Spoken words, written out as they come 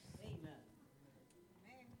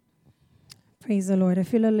Praise the Lord. I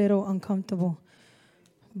feel a little uncomfortable,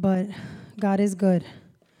 but God is good.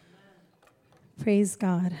 Praise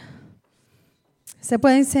God. Se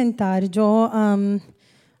pueden sentar. Yo, a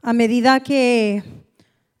medida que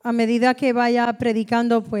vaya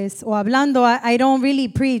predicando, pues, o hablando, I don't really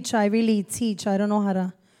preach. I really teach. I don't know how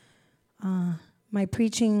to. My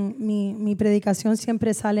preaching, mi predicación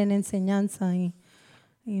siempre sale en enseñanza y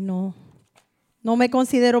no me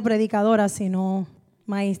considero predicadora, sino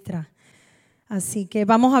maestra. Así que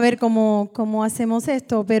vamos a ver cómo hacemos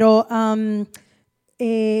esto, pero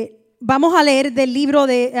vamos a leer del libro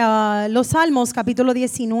de los Salmos, capítulo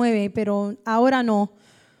 19, pero ahora no.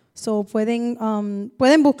 So pueden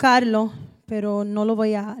buscarlo, pero no lo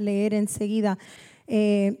voy a leer enseguida.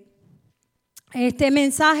 Este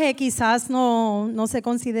mensaje quizás no se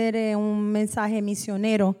considere un mensaje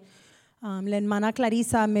misionero. La hermana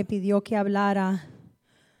Clarisa me pidió que hablara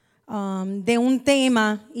de un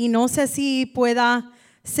tema y no sé si pueda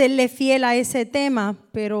serle fiel a ese tema,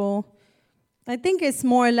 pero I think it's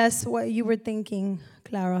more or less what you were thinking,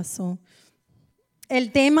 Clara. So,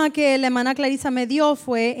 el tema que la hermana Clarisa me dio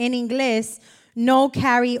fue en inglés, no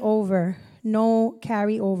carry over,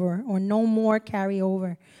 or no more carry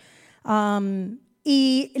over.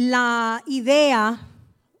 Y la idea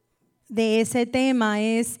de ese tema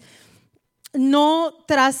es no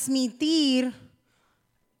transmitir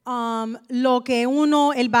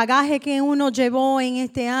el bagaje que uno llevó en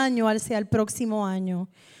este año hacia el próximo año.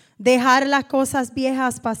 Dejar las cosas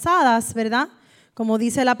viejas pasadas, ¿verdad? Como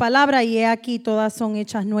dice la palabra, y he aquí todas son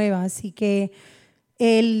hechas nuevas. Así que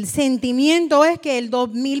el sentimiento es que el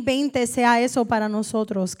 2020 sea eso para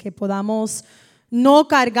nosotros, que podamos no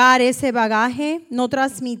cargar ese bagaje, no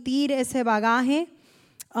transmitir ese bagaje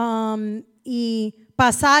y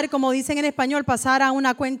pasar, como dicen en español, pasar a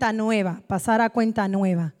una cuenta nueva, pasar a cuenta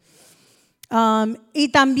nueva. Y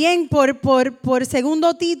también por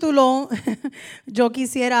segundo título, yo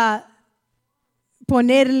quisiera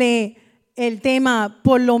ponerle el tema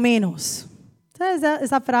por lo menos.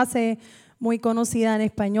 Esa frase muy conocida en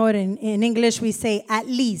español, en English we say at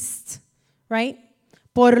least, right?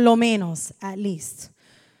 Por lo menos, at least.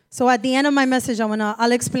 So at the end of my message,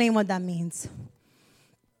 I'll explain what that means.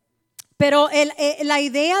 Pero la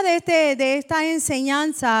idea de esta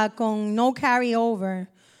enseñanza con no carry over,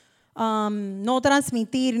 no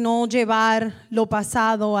transmitir, no llevar lo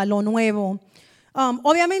pasado a lo nuevo,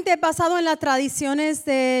 obviamente basado en las tradiciones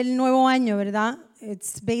del nuevo año, ¿verdad?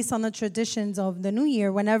 It's based on the traditions of the new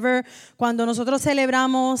year. Cuando nosotros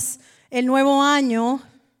celebramos el nuevo año,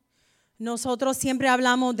 nosotros siempre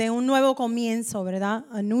hablamos de un nuevo comienzo, ¿verdad?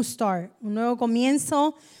 A new start, un nuevo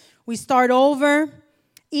comienzo. We start over.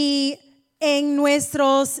 Y en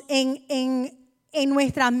nuestras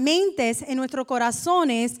mentes, en nuestros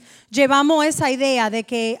corazones, llevamos esa idea de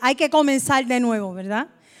que hay que comenzar de nuevo, ¿verdad?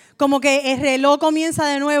 Como que el reloj comienza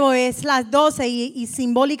de nuevo, es las 12 y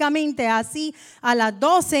simbólicamente así a las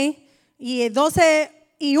 12 y 12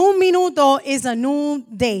 y un minuto is a new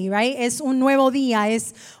day, right? Es un nuevo día,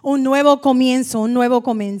 es un nuevo comienzo, un nuevo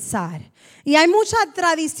comenzar. Y hay muchas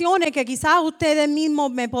tradiciones que quizás ustedes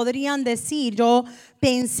mismos me podrían decir. Yo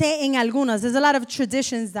pensé en algunas. There's a lot of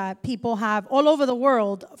traditions that people have all over the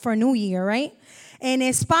world for New Year, right? En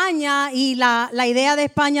España, y la idea de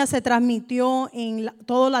España se transmitió en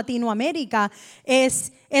toda Latinoamérica,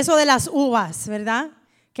 es eso de las uvas, ¿verdad?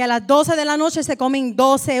 Que a las 12 de la noche se comen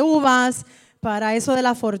 12 uvas para eso de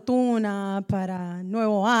la fortuna, para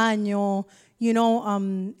nuevo año,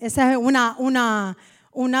 esa es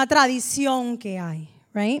una tradición que hay,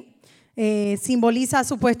 right? Simboliza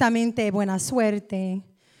supuestamente buena suerte.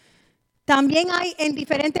 También hay en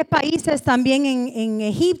diferentes países, también en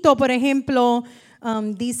Egipto, por ejemplo,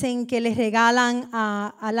 dicen que les regalan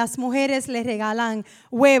a las mujeres, les regalan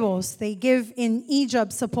huevos. They give in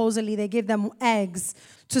Egypt, supposedly, they give them eggs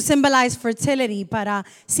to symbolize fertility, para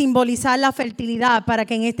simbolizar la fertilidad, para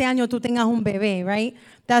que en este año tú tengas un bebé, right?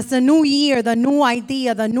 That's the new year, the new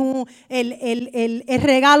idea, el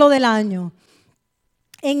regalo del año.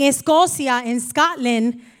 En Escocia, en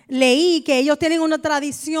Scotland, leí que ellos tienen una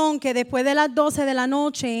tradición que después de las 12 de la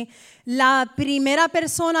noche, la primera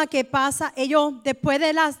persona que pasa, ellos después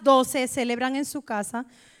de las 12 celebran en su casa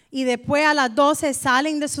y después a las 12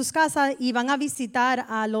 salen de sus casas y van a visitar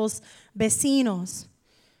a los vecinos.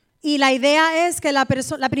 Y la idea es que la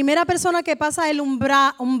primera persona que pasa el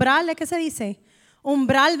umbral, ¿qué se dice?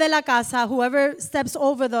 Umbral de la casa, whoever steps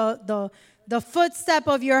over the footstep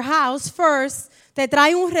of your house first, te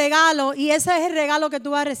trae un regalo y ese es el regalo que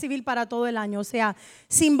tú vas a recibir para todo el año. O sea,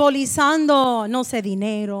 simbolizando, no sé,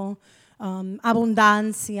 dinero,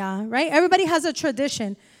 abundancia, right? Everybody has a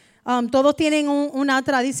tradition. todos tienen una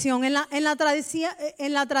tradición. En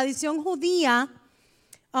la tradición judía,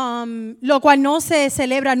 lo cual no se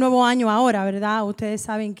celebra el Nuevo Año ahora, ¿verdad? Ustedes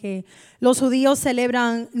saben que los judíos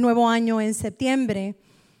celebran Nuevo Año en septiembre.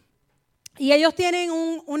 Y ellos tienen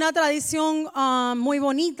una tradición muy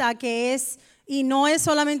bonita que es, y no es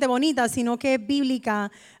solamente bonita, sino que es bíblica,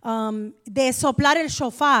 de soplar el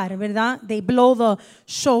shofar, ¿verdad? They blow the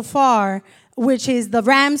shofar, which is the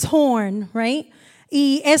ram's horn, right?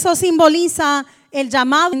 Y eso simboliza el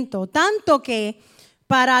llamado, tanto que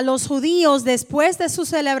para los judíos, después de su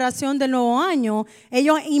celebración del Nuevo Año,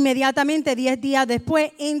 ellos inmediatamente, 10 días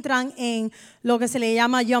después, entran en lo que se le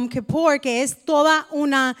llama Yom Kippur, que es toda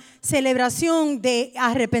una celebración de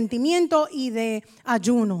arrepentimiento y de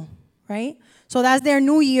ayuno, right? So that's their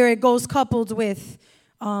New Year. It goes coupled with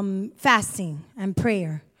fasting and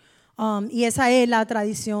prayer. Y esa es la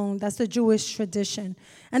tradición. That's the Jewish tradition.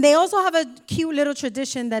 And they also have a cute little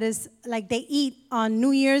tradition that is like they eat on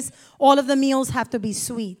New Year's. All of the meals have to be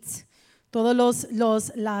sweet. Todos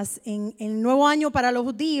en el Nuevo Año para los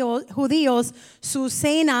judíos, sus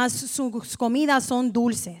cenas, sus comidas son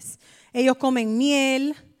dulces. Ellos comen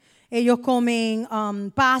miel, ellos comen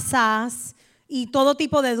pasas y todo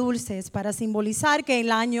tipo de dulces para simbolizar que el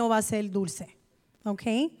año va a ser dulce.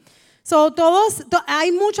 Okay? So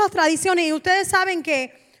hay muchas tradiciones y ustedes saben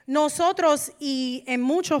que nosotros y en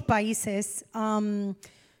muchos países, hay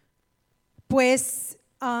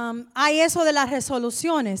eso de las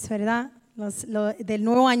resoluciones, ¿verdad? Del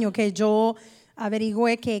nuevo año que yo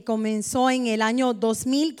averigüé que comenzó en el año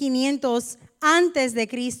 2500 antes de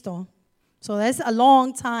Cristo. So that's a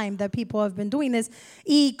long time that people have been doing this.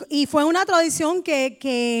 Y fue una tradición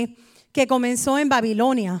que comenzó en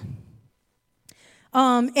Babilonia.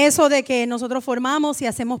 Eso de que nosotros formamos y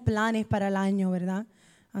hacemos planes para el año, ¿verdad?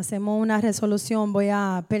 Hacemos una resolución, voy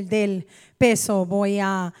a perder peso, voy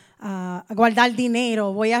a guardar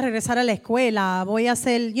dinero, voy a regresar a la escuela, voy a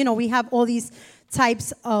hacer, we have all these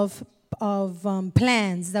types of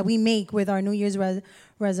plans that we make with our New Year's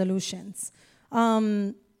resolutions.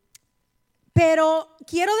 Pero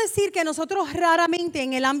quiero decir que nosotros raramente,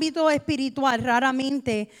 en el ámbito espiritual,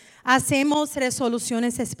 raramente hacemos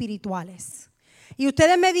resoluciones espirituales. Y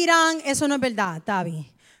ustedes me dirán, eso no es verdad, Tavi,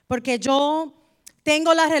 porque yo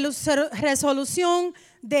tengo la resolución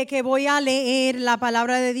de que voy a leer la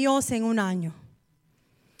palabra de Dios en un año.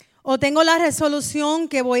 O tengo la resolución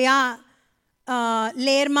que voy a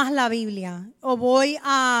leer más la Biblia. O voy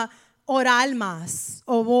a orar más.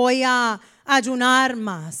 O voy a ayunar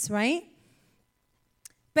más, right?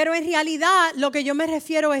 Pero en realidad lo que yo me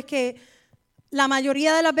refiero es que la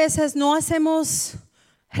mayoría de las veces no hacemos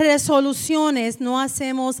resoluciones, no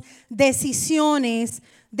hacemos decisiones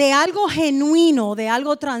de algo genuino, de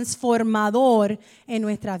algo transformador en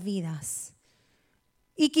nuestras vidas.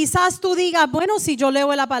 Y quizás tú digas, bueno, si yo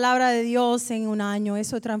leo la palabra de Dios en un año,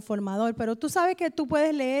 eso es transformador, pero tú sabes que tú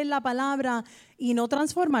puedes leer la palabra y no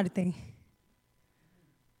transformarte.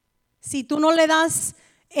 Si tú no le das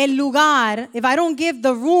el lugar, if I don't give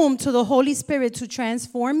the room to the Holy Spirit to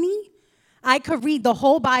transform me, I could read the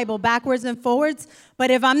whole Bible backwards and forwards, but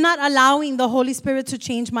if I'm not allowing the Holy Spirit to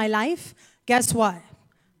change my life, guess what?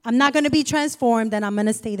 I'm not going to be transformed and I'm going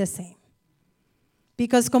to stay the same.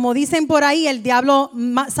 Because como dicen por ahí, el diablo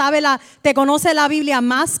te conoce la Biblia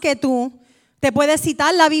más que tú, te puede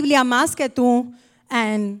citar la Biblia más que tú,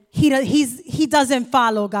 and he doesn't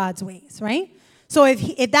follow God's ways, right? So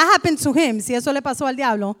if that happened to him, si eso le pasó al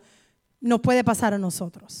diablo, nos puede pasar a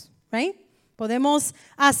nosotros, right? Podemos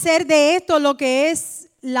hacer de esto lo que es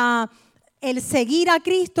el seguir a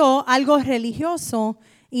Cristo algo religioso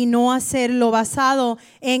y no hacerlo basado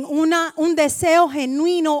en un deseo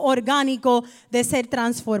genuino, orgánico de ser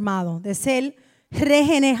transformado, de ser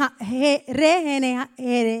regenerado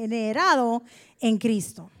en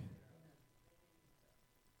Cristo.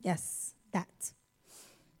 Yes, that.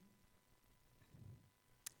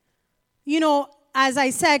 As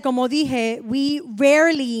I said, como dije, we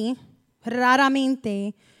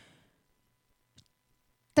raramente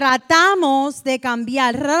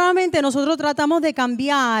nosotros tratamos de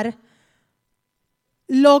cambiar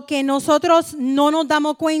lo que nosotros no nos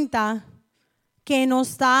damos cuenta que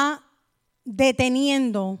nos está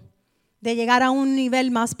deteniendo de llegar a un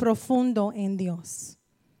nivel más profundo en Dios.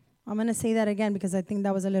 I'm going to say that again because I think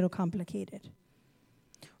that was a little complicated.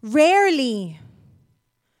 Rarely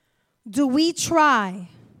do we try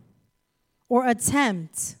or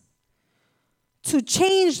attempt to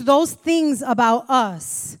change those things about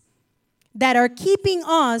us that are keeping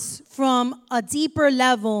us from a deeper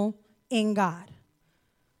level in God.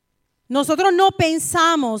 Nosotros no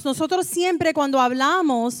pensamos, nosotros siempre cuando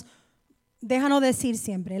hablamos, déjanos decir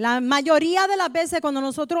siempre, la mayoría de las veces cuando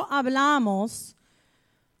nosotros hablamos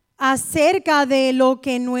acerca de lo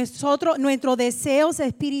que nuestros deseos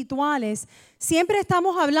espirituales, siempre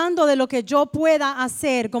estamos hablando de lo que yo pueda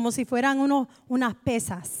hacer como si fueran unas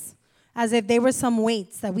pesas, as if they were some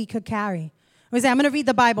weights that we could carry. We say, I'm going to read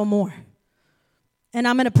the Bible more, and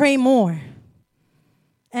I'm going to pray more,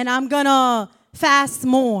 and I'm going to fast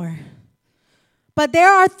more. But there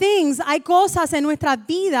are things, hay cosas en nuestras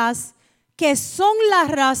vidas que son la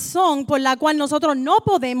razón por la cual nosotros no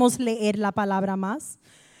podemos leer la palabra más.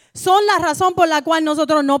 Son la razón por la cual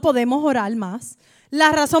nosotros no podemos orar más.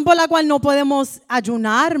 La razón por la cual no podemos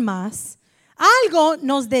ayunar más. Algo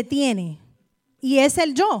nos detiene y es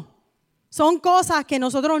el yo. Son cosas que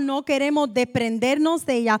nosotros no queremos desprendernos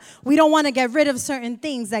de ellas. We don't want to get rid of certain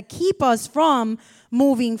things that keep us from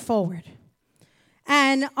moving forward.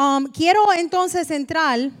 And quiero entonces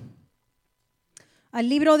entrar al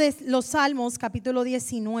libro de los Salmos, capítulo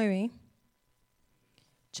 19,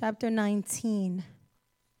 chapter 19.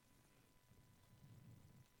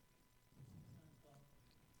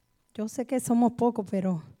 Yo sé que somos pocos,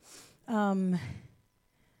 pero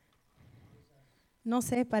no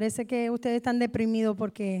sé, parece que ustedes están deprimidos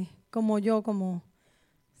porque como yo, como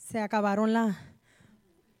se acabaron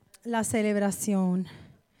la celebración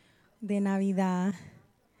de Navidad.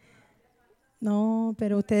 No,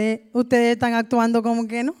 pero ustedes están actuando como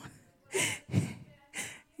que no.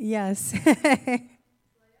 Yes.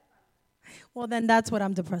 Well, then that's what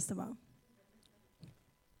I'm depressed about.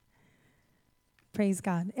 Praise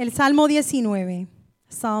God. El Salmo 19,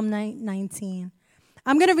 Psalm 19.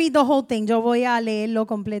 I'm going to read the whole thing. Yo voy a leerlo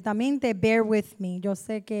completamente. Bear with me. Yo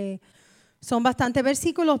sé que son bastantes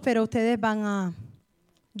versículos, pero ustedes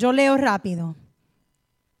yo leo rápido.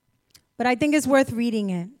 But I think it's worth reading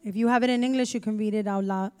it. If you have it in English, you can read it out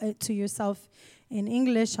loud to yourself in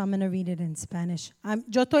English. I'm going to read it in Spanish.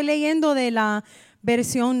 Yo estoy leyendo de la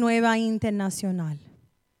versión nueva internacional.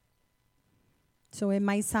 So it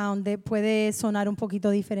might puede sonar un poquito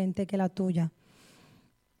diferente que la tuya.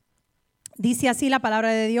 Dice así la palabra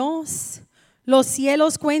de Dios. Los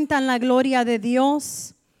cielos cuentan la gloria de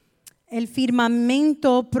Dios. El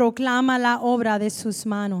firmamento proclama la obra de sus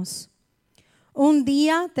manos. Un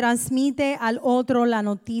día transmite al otro la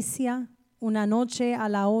noticia. Una noche a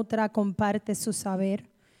la otra comparte su saber.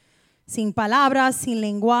 Sin palabras, sin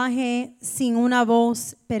lenguaje, sin una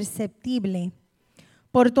voz perceptible.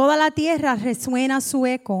 Por toda la tierra resuena su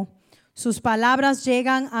eco. Sus palabras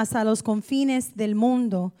llegan hasta los confines del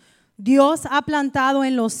mundo. Dios ha plantado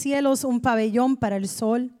en los cielos un pabellón para el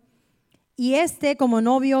sol. Y como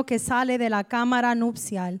novio que sale de la cámara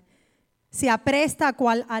nupcial, se apresta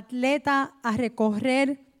cual atleta a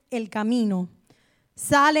recorrer el camino.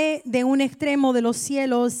 Sale de un extremo de los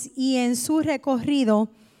cielos y en su recorrido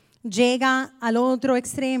llega al otro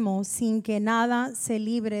extremo sin que nada se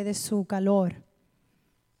libre de su calor.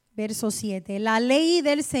 Verso 7. La ley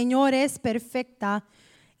del Señor es perfecta,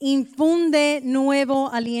 infunde nuevo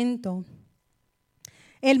aliento.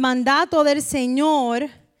 El mandato del Señor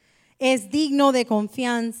es digno de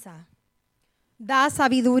confianza. Da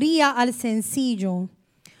sabiduría al sencillo.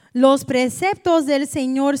 Los preceptos del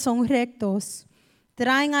Señor son rectos.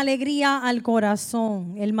 Traen alegría al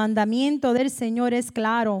corazón. El mandamiento del Señor es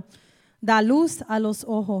claro. Da luz a los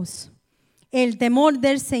ojos. El temor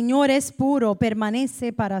del Señor es puro,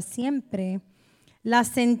 permanece para siempre. Las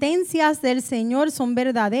sentencias del Señor son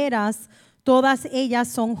verdaderas, todas ellas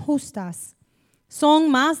son justas.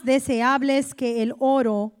 Son más deseables que el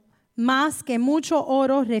oro, más que mucho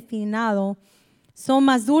oro refinado. Son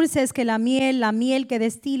más dulces que la miel que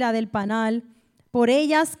destila del panal. Por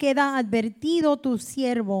ellas queda advertido tu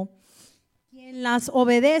siervo. Quien las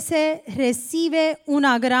obedece recibe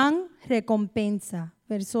una gran recompensa.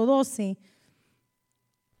 Verso 12.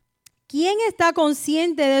 ¿Quién está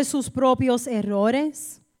consciente de sus propios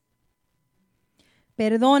errores?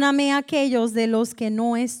 Perdóname aquellos de los que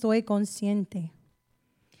no estoy consciente.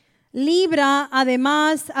 Libra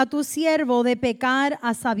además a tu siervo de pecar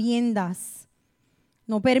a sabiendas.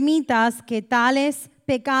 No permitas que tales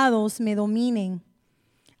pecados me dominen.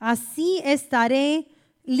 Así estaré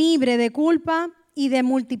libre de culpa y de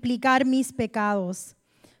multiplicar mis pecados.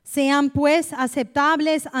 Sean pues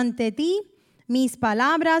aceptables ante ti mis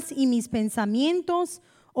palabras y mis pensamientos,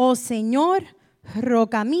 oh Señor,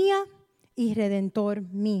 roca mía y redentor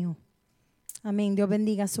mío. Amén. Dios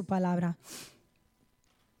bendiga su palabra.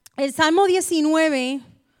 El Salmo 19,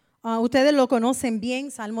 ustedes lo conocen bien,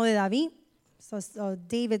 Salmo de David,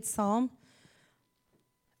 David's Psalm.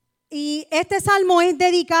 Y este salmo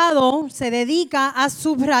se dedica a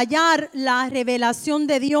subrayar la revelación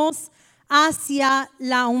de Dios hacia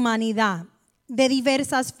la humanidad de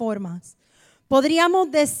diversas formas. Podríamos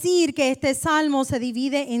decir que este salmo se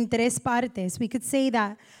divide en tres partes. We could say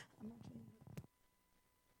that.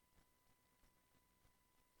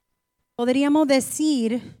 Podríamos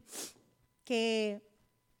decir que.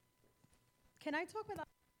 Can I talk without?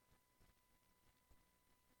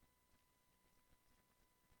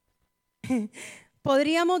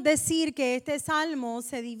 Podríamos decir que este salmo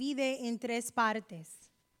se divide en tres partes,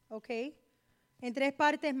 ¿ok? En tres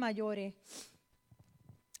partes mayores.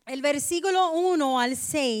 El versículo 1 al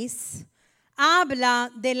 6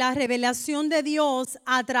 habla de la revelación de Dios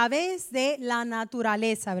a través de la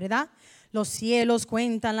naturaleza, ¿verdad? Los cielos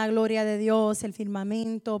cuentan la gloria de Dios, el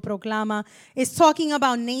firmamento proclama. It's talking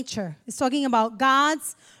about nature. It's talking about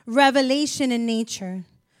God's revelation in nature.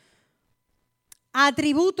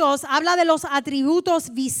 Atributos, habla de los atributos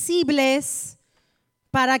visibles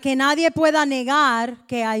para que nadie pueda negar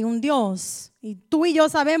que hay un Dios. Y tú y yo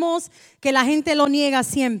sabemos que la gente lo niega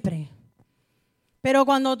siempre. Pero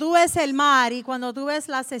cuando tú ves el mar y cuando tú ves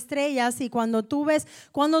las estrellas y cuando tú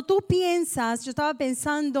piensas, yo estaba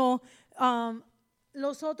pensando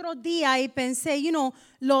los otros días y pensé,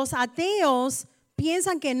 los ateos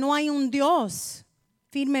piensan que no hay un Dios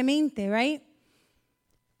firmemente, right?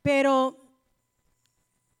 Pero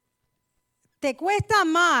te cuesta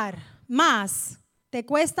más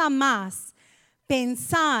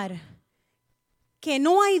pensar que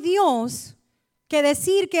no hay Dios que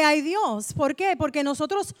decir que hay Dios. ¿Por qué? Porque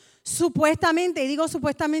nosotros supuestamente, y digo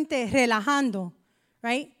supuestamente relajando,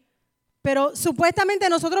 right? Pero supuestamente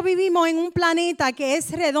nosotros vivimos en un planeta que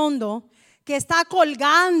es redondo, que está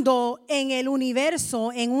colgando en el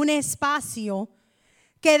universo, en un espacio,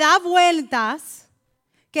 que da vueltas,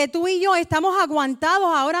 que tú y yo estamos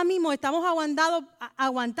aguantados, ahora mismo estamos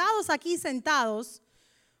aguantados aquí sentados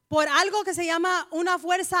por algo que se llama una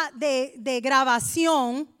fuerza de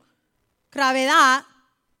gravedad,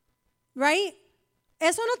 right?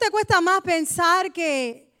 Eso no te cuesta más pensar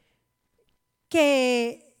que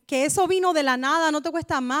eso vino de la nada, no te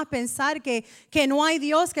cuesta más pensar que no hay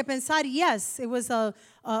Dios que pensar, yes, it was a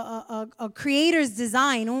creator's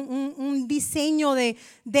design, un diseño de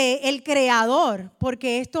el creador,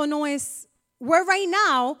 porque esto no es, we're right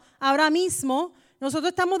now, ahora mismo, nosotros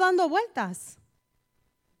estamos dando vueltas,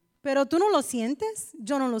 pero tú no lo sientes,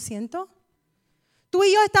 yo no lo siento. Tú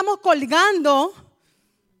y yo estamos colgando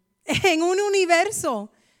en un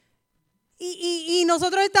universo. Y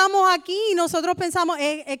nosotros estamos aquí y nosotros pensamos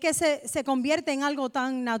es que se convierte en algo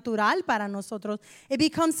tan natural para nosotros. It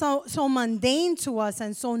becomes so mundane to us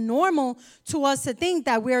and so normal to us to think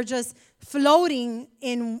that we're just floating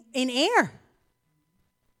in air.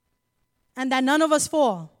 And that none of us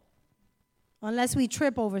fall. Unless we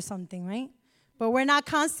trip over something, right? But we're not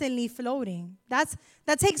constantly floating. That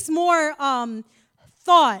takes more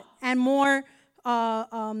thought and more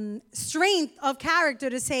strength of character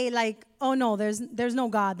to say like, oh no, there's no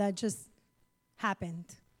God, that just happened.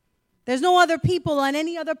 There's no other people on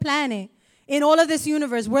any other planet in all of this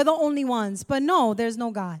universe. We're the only ones. But no, there's no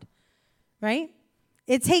God, right?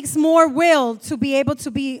 It takes more will to be able to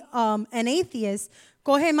be an atheist.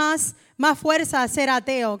 Coge más fuerza ser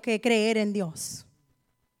ateo que creer en Dios.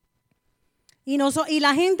 Y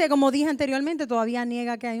la gente, como dije anteriormente, todavía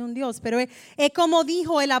niega que hay un Dios. Pero es como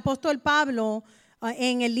dijo el apóstol Pablo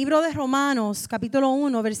en el libro de Romanos, capítulo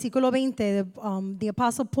 1, versículo 20. The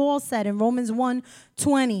apostle Paul said in Romans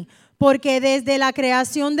 1:20, porque desde la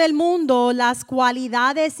creación del mundo, las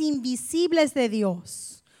cualidades invisibles de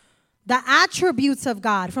Dios, the attributes of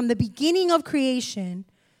God, from the beginning of creation,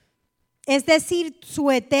 es decir,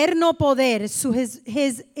 su eterno poder,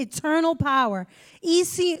 his eternal power, y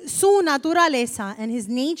su naturaleza, and his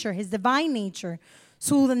nature, his divine nature,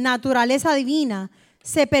 su naturaleza divina,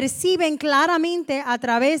 se perciben claramente a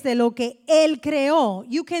través de lo que Él creó.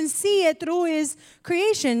 You can see it through his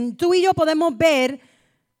creation. Tú y yo podemos ver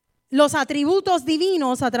los atributos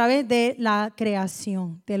divinos a través de la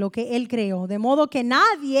creación, de lo que Él creó. De modo que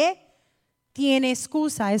nadie tiene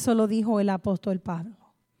excusa. Eso lo dijo el apóstol Pablo.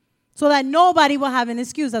 So that nobody will have an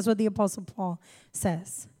excuse. That's what the Apostle Paul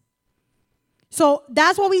says. So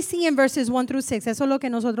that's what we see in verses 1 through 6. Eso es lo que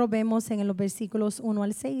nosotros vemos en los versículos 1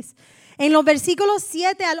 al 6. En los versículos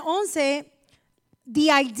 7 al 11, the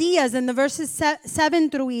ideas in the verses 7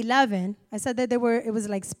 through 11, I said that it was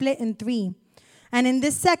like split in three. And in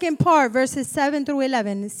this second part, verses 7 through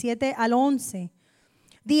 11, 7 al 11,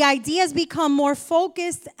 the ideas become more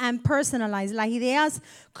focused and personalized. Las ideas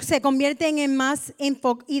se convierten en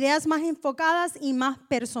ideas más enfocadas y más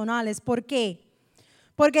personales. ¿Por qué?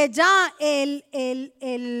 Porque ya el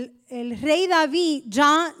rey David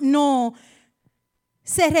ya no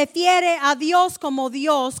se refiere a Dios, como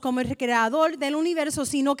el creador del universo,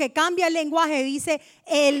 sino que cambia el lenguaje, dice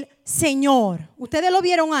el Señor. ¿Ustedes lo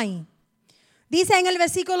vieron ahí? Dice en el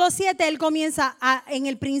versículo 7, él comienza, en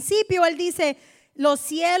el principio él dice, los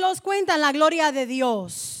cielos cuentan la gloria de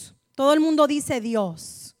Dios. Todo el mundo dice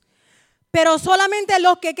Dios. Pero solamente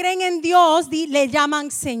los que creen en Dios le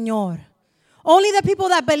llaman Señor. Only the people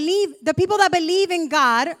that believe in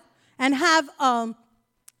God and have a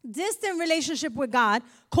distant relationship with God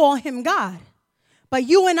call him God. But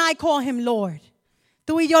you and I call him Lord.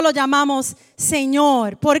 Tú y yo lo llamamos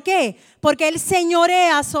Señor. ¿Por qué? Porque Él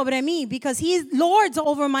señorea sobre mí. Because He lords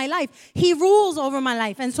over my life. He rules over my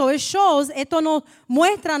life. And so it shows, esto nos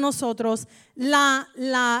muestra a nosotros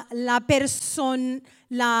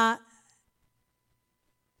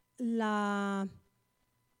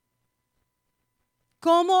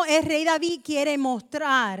cómo el rey David quiere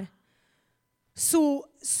mostrar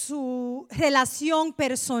su relación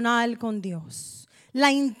personal con Dios. La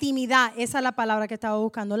intimidad, esa es la palabra que estaba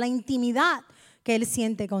buscando, la intimidad que él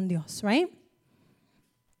siente con Dios, right?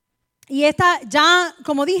 Y esta ya,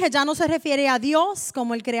 como dije, ya no se refiere a Dios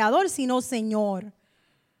como el creador, sino Señor.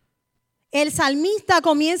 El salmista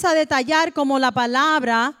comienza a detallar como la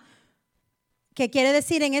palabra, que quiere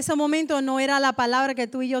decir en ese momento no era la palabra que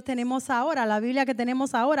tú y yo tenemos ahora, la Biblia que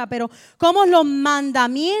tenemos ahora, pero como los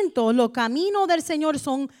mandamientos, los caminos del Señor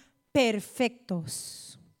son perfectos.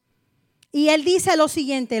 Y él dice lo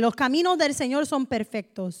siguiente, los caminos del Señor son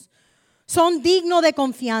perfectos, son dignos de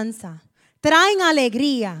confianza, traen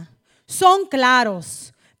alegría, son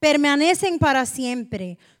claros, permanecen para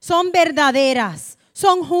siempre, son verdaderas,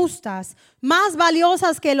 son justas, más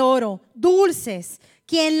valiosas que el oro, dulces.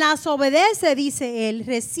 Quien las obedece, dice él,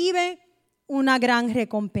 recibe una gran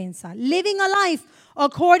recompensa. Living a life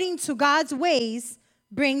according to God's ways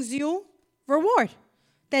brings you reward.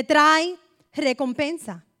 Te trae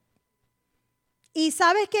recompensa. Y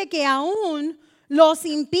sabes que aún los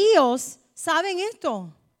impíos saben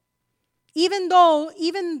esto. Even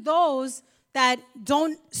those that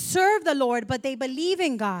don't serve the Lord, but they believe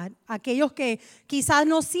in God. Aquellos que quizás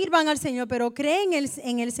no sirvan al Señor, pero creen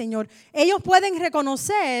en el Señor. Ellos pueden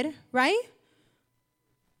reconocer, right?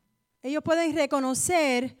 Ellos pueden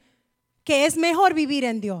reconocer que es mejor vivir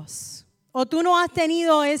en Dios. O tú no has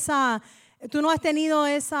tenido ese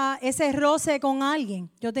roce con alguien.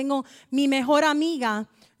 Yo tengo mi mejor amiga,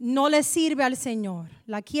 no le sirve al Señor.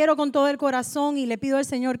 La quiero con todo el corazón y le pido al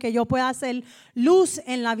Señor que yo pueda hacer luz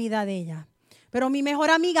en la vida de ella. Pero mi mejor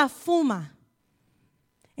amiga fuma.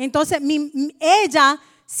 Entonces, ella,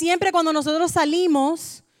 siempre cuando nosotros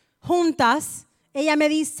salimos juntas, ella me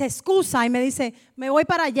dice, se excusa y me dice, me voy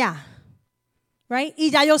para allá. Right?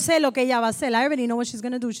 Y ya yo sé lo que ella va a hacer. I already know what she's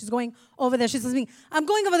going to do. She's going over there. She says to me, I'm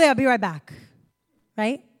going over there. I'll be right back.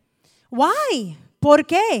 Right? Why? ¿Por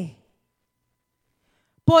qué?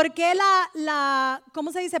 ¿Por qué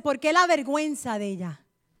 ¿cómo se dice? ¿Por qué la vergüenza de ella?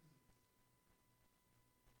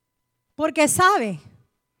 Porque sabe.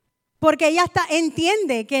 Porque ella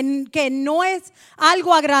entiende que no es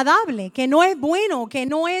algo agradable, que no es bueno, que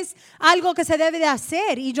no es algo que se debe de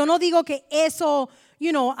hacer. Y yo no digo que eso,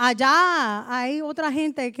 allá hay otra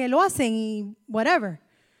gente que lo hacen y whatever.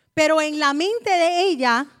 Pero en la mente de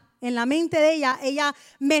ella, ella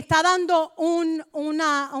me está dando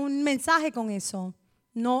un mensaje con eso.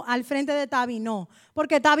 No, al frente de Tavi no,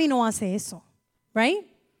 porque Tavi no hace eso, right?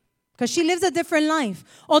 Because she lives a different life.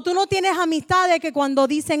 O tú no tienes amistades que cuando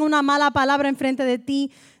dicen una mala palabra en frente de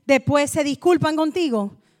ti, después se disculpan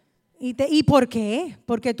contigo. ¿Y por qué?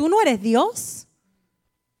 Porque tú no eres Dios.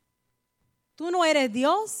 Tú no eres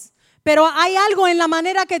Dios. Pero hay algo en la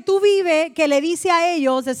manera que tú vives que le dice a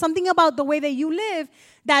ellos, there's something about the way that you live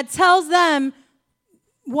that tells them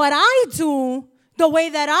what I do, the way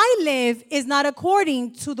that I live is not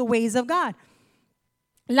according to the ways of God.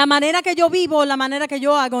 La manera que yo vivo, la manera que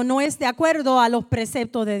yo hago no es de acuerdo a los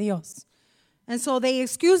preceptos de Dios. And so they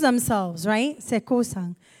excuse themselves, right? Se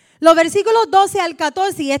excusan. Los versículos 12 al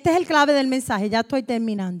 14, y este es el clave del mensaje, ya estoy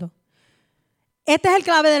terminando. Este es el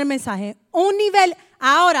clave del mensaje. Un nivel,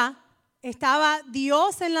 ahora estaba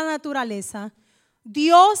Dios en la naturaleza,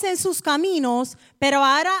 Dios en sus caminos, pero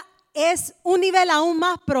ahora es un nivel aún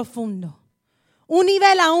más profundo, un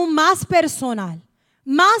nivel aún más personal,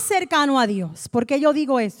 más cercano a Dios. ¿Por qué yo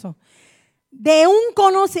digo eso?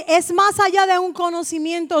 Es más allá de un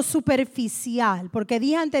conocimiento superficial, porque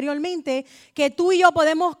dije anteriormente que tú y yo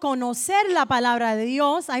podemos conocer la palabra de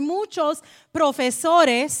Dios. Hay muchos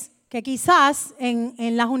profesores que quizás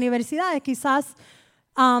en las universidades quizás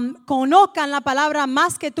conozcan la palabra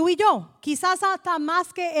más que tú y yo. Quizás hasta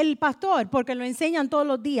más que el pastor, porque lo enseñan todos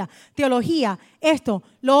los días. Teología, esto,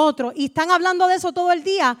 lo otro. Y están hablando de eso todo el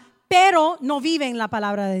día, pero no viven la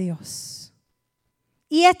palabra de Dios.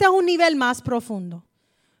 Y este es un nivel más profundo.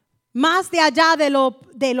 Más de allá de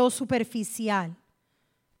lo superficial.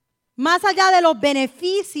 Más allá de los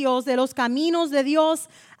beneficios de los caminos de Dios,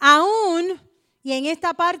 aún, y en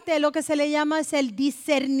esta parte lo que se le llama es el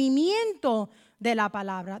discernimiento de la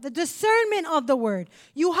palabra. The discernment of the word.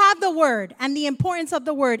 You have the word and the importance of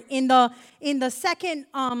the word in the second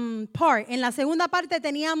part. En la segunda parte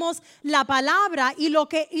teníamos la palabra y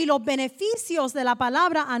los beneficios de la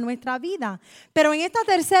palabra a nuestra vida. Pero en esta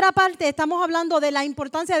tercera parte estamos hablando de la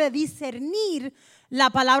importancia de discernir la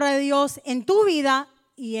palabra de Dios en tu vida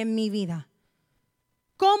y en mi vida.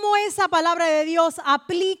 ¿Cómo esa palabra de Dios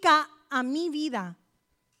aplica a mi vida?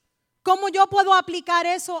 ¿Cómo yo puedo aplicar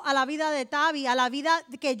eso a la vida de Tavi, a la vida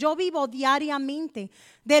que yo vivo diariamente,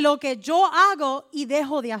 de lo que yo hago y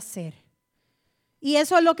dejo de hacer? Y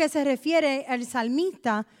eso es lo que se refiere el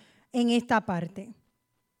salmista en esta parte.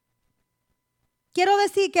 Quiero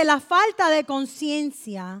decir que la falta de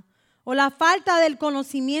conciencia o la falta del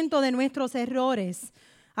conocimiento de nuestros errores.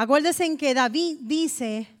 Acuérdense en que David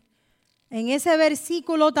dice, en ese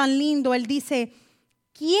versículo tan lindo, él dice,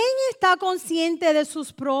 ¿quién está consciente de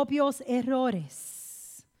sus propios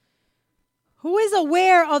errores? Who is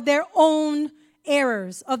aware of their own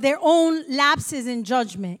errors, of their own lapses in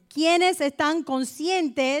judgment? ¿Quiénes están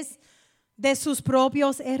conscientes de sus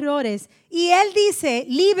propios errores? Y él dice,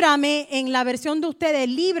 líbrame, en la versión de ustedes,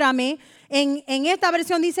 líbrame. En esta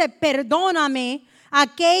versión dice, perdóname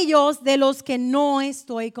aquellos de los que no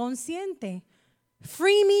estoy consciente.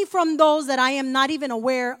 Free me from those that I am not even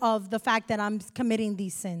aware of the fact that I'm committing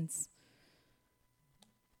these sins.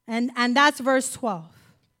 And that's verse 12.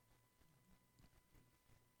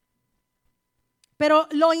 Pero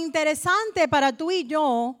lo interesante para tú y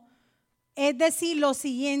yo es decir lo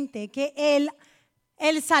siguiente, que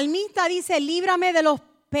el salmista dice, líbrame de los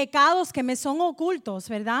pecados que me son ocultos,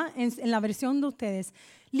 ¿verdad? En la versión de ustedes.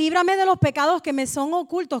 Líbrame de los pecados que me son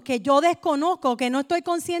ocultos, que yo desconozco, que no estoy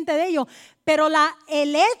consciente de ellos. Pero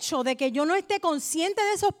el hecho de que yo no esté consciente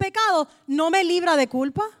de esos pecados no me libra de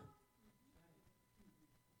culpa.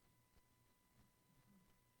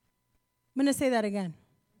 I'm going to say that again.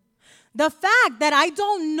 The fact that I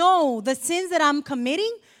don't know the sins that I'm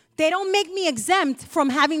committing, they don't make me exempt from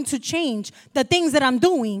having to change the things that I'm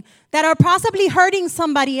doing that are possibly hurting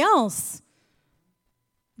somebody else.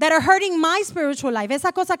 That are hurting my spiritual life.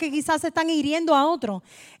 Esas cosas que quizás están hiriendo a otro.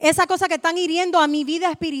 Esas cosas que están hiriendo a mi vida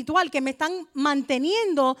espiritual, que me están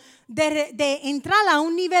manteniendo de entrar a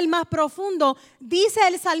un nivel más profundo. Dice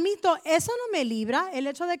el salmista, eso no me libra. El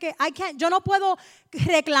hecho de que yo no puedo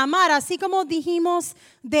reclamar, así como dijimos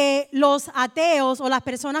de los ateos o las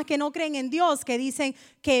personas que no creen en Dios, que dicen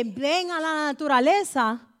que ven a la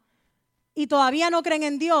naturaleza y todavía no creen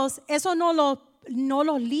en Dios. Eso no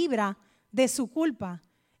los libra de su culpa.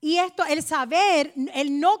 Y esto, el saber,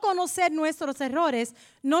 el no conocer nuestros errores,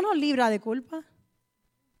 no nos libra de culpa.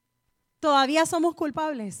 Todavía somos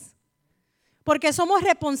culpables. Porque somos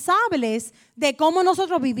responsables de cómo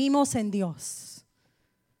nosotros vivimos en Dios.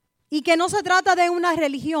 Y que no se trata de una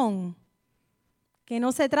religión. Que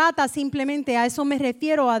no se trata simplemente, a eso me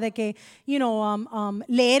refiero, a de que,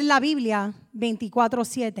 leer la Biblia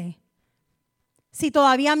 24/7. Si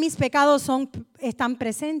todavía mis pecados están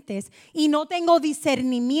presentes y no tengo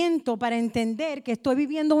discernimiento para entender que estoy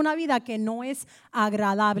viviendo una vida que no es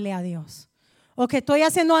agradable a Dios. O que estoy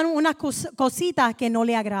haciendo unas cositas que no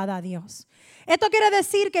le agrada a Dios. ¿Esto quiere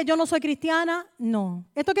decir que yo no soy cristiana? No.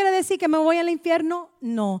 ¿Esto quiere decir que me voy al infierno?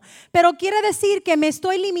 No. Pero quiere decir que me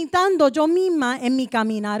estoy limitando yo misma en mi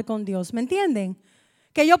caminar con Dios. ¿Me entienden?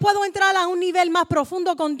 Que yo puedo entrar a un nivel más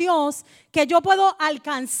profundo con Dios, que yo puedo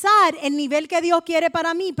alcanzar el nivel que Dios quiere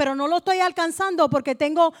para mí, pero no lo estoy alcanzando porque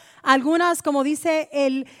tengo algunas, como dice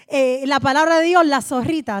la palabra de Dios, las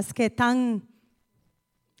zorritas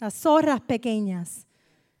las zorras pequeñas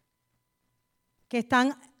que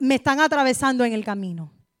me están atravesando en el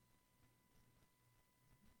camino.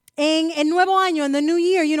 En el nuevo año, in the new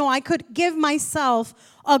year, I could give myself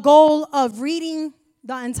a goal of reading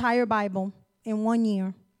the entire Bible in 1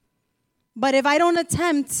 year. But if I don't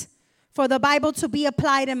attempt for the Bible to be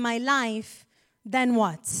applied in my life, then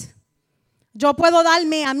what? Yo puedo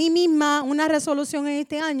darme a mí misma una resolución en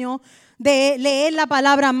este año de leer la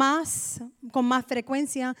palabra con más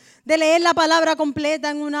frecuencia, de leer la palabra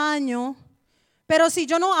completa en un año, pero si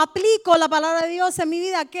yo no aplico la palabra de Dios en mi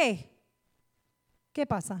vida, ¿qué? ¿Qué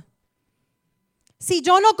pasa? Si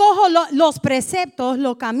yo no cojo los preceptos,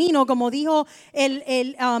 los caminos, como dijo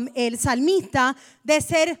el salmista, de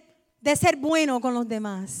ser bueno con los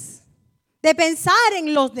demás, de pensar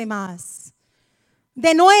en los demás,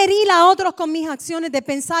 de no herir a otros con mis acciones, de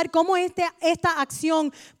pensar cómo esta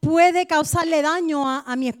acción puede causarle daño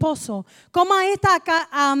a mi esposo, cómo esta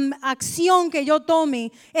acción que yo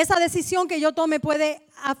tome, esa decisión que yo tome puede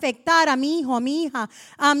afectar a mi hijo, a mi hija,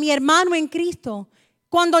 a mi hermano en Cristo.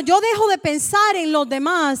 Cuando yo dejo de pensar en los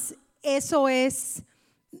demás, eso es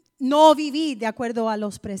no vivir de acuerdo a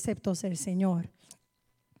los preceptos del Señor.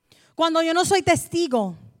 Cuando yo no soy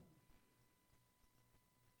testigo,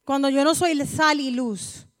 cuando yo no soy sal y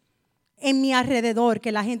luz en mi alrededor,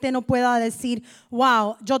 que la gente no pueda decir,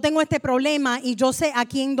 wow, yo tengo este problema y yo sé a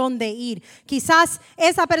quién dónde ir. Quizás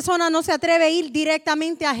esa persona no se atreve a ir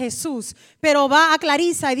directamente a Jesús, pero va a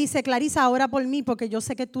Clarisa y dice, Clarisa, ora por mí porque yo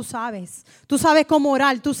sé que tú sabes cómo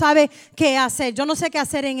orar, tú sabes qué hacer. Yo no sé qué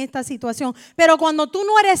hacer en esta situación, pero cuando tú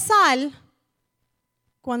no eres sal,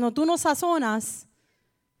 cuando tú no sazonas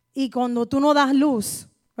y cuando tú no das luz,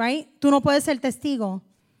 right? Tú no puedes ser testigo.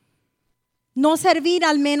 No servir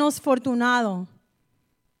al menos fortunado.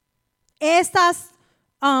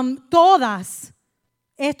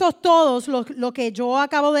 Todos lo que yo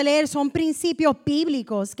acabo de leer son principios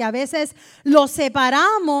bíblicos que a veces los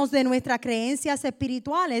separamos de nuestras creencias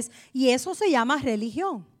espirituales y eso se llama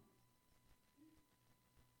religión.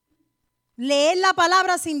 Leer la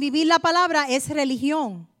palabra sin vivir la palabra es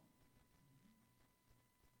religión.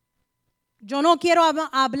 Yo no quiero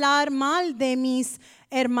hablar mal de mis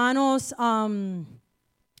hermanos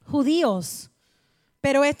judíos,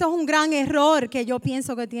 pero esto es un gran error que yo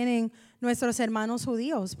pienso que tienen nuestros hermanos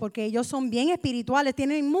judíos, porque ellos son bien espirituales,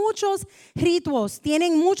 tienen muchos ritos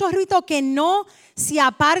que no se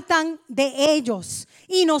apartan de ellos.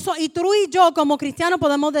 Y tú y yo como cristianos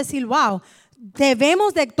podemos decir, wow,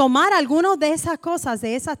 debemos de tomar algunas de esas cosas,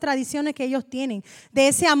 de esas tradiciones que ellos tienen, de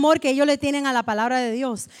ese amor que ellos le tienen a la palabra de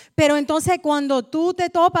Dios. Pero entonces cuando tú te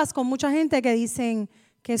topas con mucha gente que dicen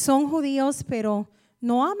que son judíos, pero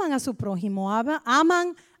no aman a su prójimo,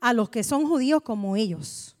 aman a los que son judíos como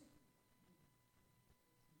ellos.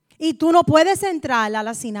 Y tú no puedes entrar a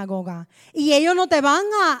la sinagoga y ellos no te van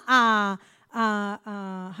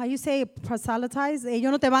how you say, proselytize,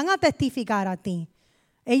 ellos no te van a testificar a ti.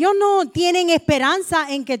 Ellos no tienen esperanza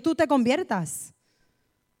en que tú te conviertas.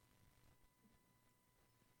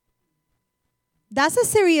 That's a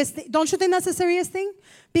serious thing. Don't you think that's a serious thing?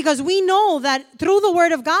 Because we know that through the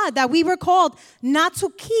word of God that we were called not to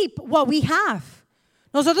keep what we have.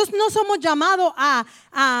 Nosotros no somos llamados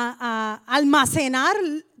a almacenar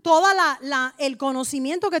todo el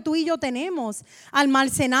conocimiento que tú y yo tenemos,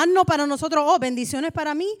 almacenarnos para nosotros, bendiciones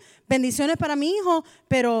para mí, bendiciones para mi hijo,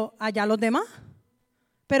 pero allá los demás.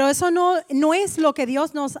 Pero eso no es lo que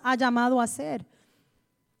Dios nos ha llamado a hacer.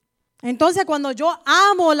 Entonces, cuando yo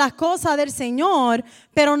amo las cosas del Señor,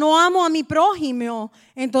 pero no amo a mi prójimo,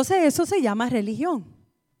 entonces eso se llama religión.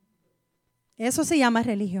 Eso se llama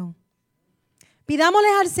religión. Pidámosle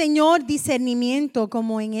al Señor discernimiento,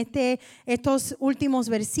 como en estos últimos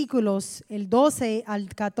versículos, el 12 al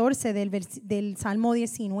 14 del Salmo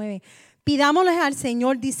 19. Pidámosle al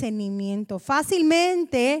Señor discernimiento.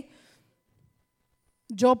 Fácilmente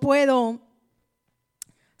yo puedo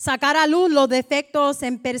sacar a luz los defectos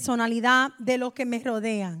en personalidad de los que me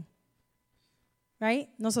rodean. Right?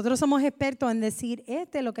 Nosotros somos expertos en decir,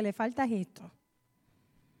 lo que le falta es esto.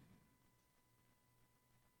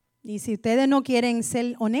 Y si ustedes no quieren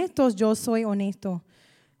ser honestos, yo soy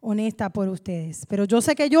honesta por ustedes. Pero yo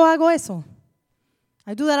sé que yo hago eso.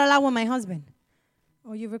 I do that a lot with my husband.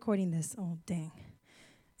 Oh, you're recording this. Oh, dang.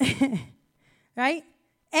 Right?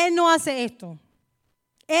 Él no hace esto.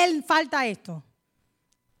 Él falta esto.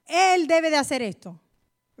 Él debe de hacer esto.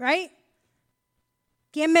 Right?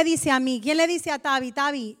 ¿Quién me dice a mí? ¿Quién le dice a Tavi?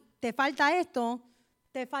 Tavi, te falta esto,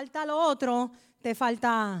 te falta lo otro, te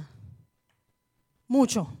falta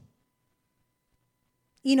mucho.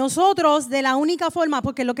 Y nosotros de la única forma,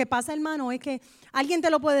 porque lo que pasa, hermano, es que alguien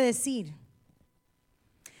te lo puede decir.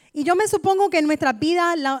 Y yo me supongo que en nuestras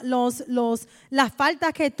vidas las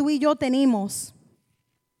faltas que tú y yo tenemos,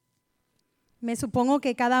 me supongo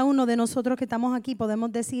que cada uno de nosotros que estamos aquí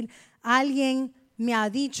podemos decir, alguien me ha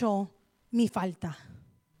dicho mi falta.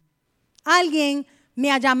 Alguien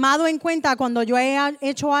me ha llamado en cuenta cuando yo he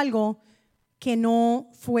hecho algo que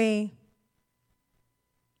no fue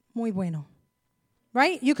muy bueno.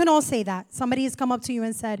 Right? You can all say that. Somebody has come up to you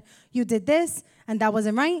and said, you did this and that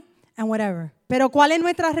wasn't right and whatever. Pero ¿cuál es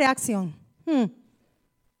nuestra reacción?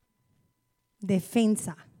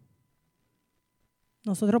 Defensa.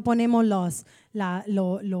 Nosotros ponemos los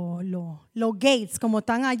gates como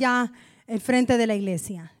están allá al frente de la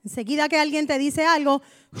iglesia. Enseguida que alguien te dice algo,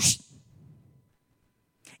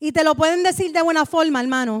 y te lo pueden decir de buena forma,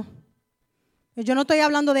 hermano. Yo no estoy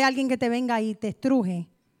hablando de alguien que te venga y te estruje.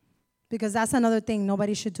 Because that's another thing.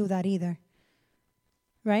 Nobody should do that either.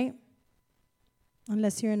 Right?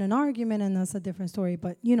 Unless you're in an argument and that's a different story.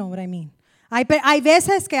 But you know what I mean. Hay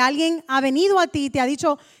veces que alguien ha venido a ti y te ha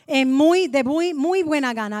dicho de muy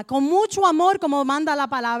buena gana, con mucho amor, como manda la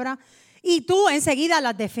palabra, y tú enseguida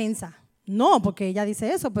la defensa. No, porque ella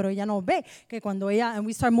dice eso, pero ella no ve que cuando and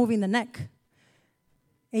we start moving the neck.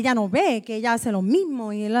 Ella no ve que ella hace lo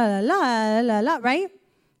mismo y right?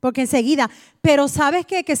 Porque enseguida, pero ¿sabes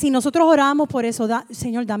qué? Que si nosotros oramos por eso,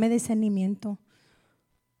 Señor, dame discernimiento.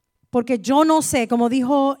 Porque yo no sé, como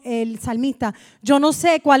dijo el salmista, yo no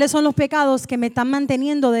sé cuáles son los pecados que me están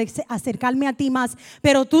manteniendo de acercarme a ti más.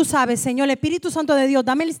 Pero tú sabes, Señor, el Espíritu Santo de Dios,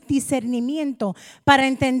 dame el discernimiento para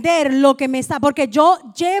entender lo que me está. Porque yo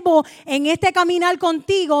llevo en este caminar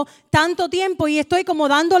contigo tanto tiempo y estoy como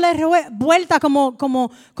dándole vuelta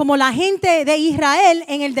como la gente de Israel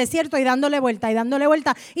en el desierto y dándole vuelta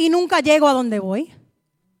y nunca llego a donde voy.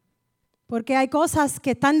 Porque hay cosas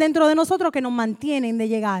que están dentro de nosotros que nos mantienen de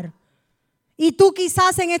llegar. Y tú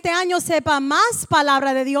quizás en este año sepas más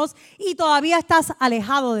palabra de Dios y todavía estás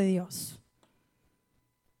alejado de Dios.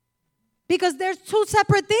 Because they're two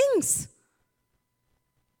separate things.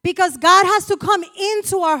 Because God has to come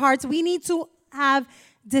into our hearts. We need to have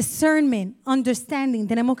discernment, understanding.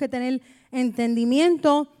 Tenemos que tener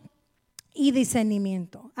entendimiento y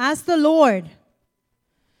discernimiento. Ask the Lord,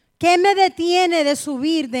 ¿qué me detiene de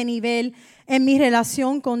subir de nivel en mi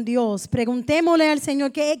relación con Dios? Preguntémosle al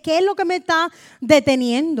Señor, ¿qué es lo que me está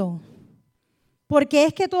deteniendo? Porque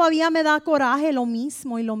es que todavía me da coraje lo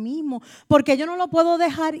mismo y lo mismo. Porque yo no lo puedo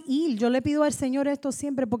dejar ir. Yo le pido al Señor esto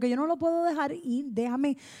siempre, porque yo no lo puedo dejar ir.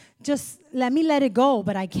 Déjame, just let me let it go,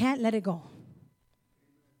 but I can't let it go.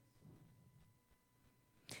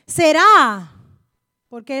 ¿Será?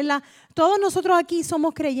 Porque todos nosotros aquí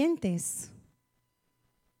somos creyentes.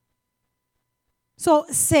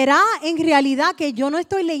 ¿Será en realidad que yo no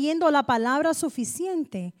estoy leyendo la palabra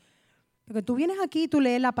suficiente? Porque tú vienes aquí, tú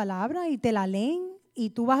lees la palabra y te la leen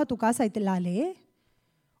y tú vas a tu casa y te la lees.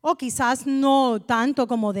 O quizás no tanto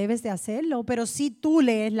como debes de hacerlo, pero sí tú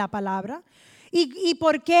lees la palabra. ¿Y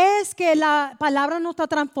por qué es que la palabra no está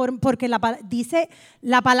transformada? Porque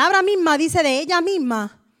la palabra misma dice de ella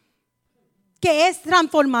misma que es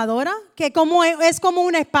transformadora, que es como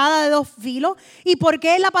una espada de dos filos. ¿Y por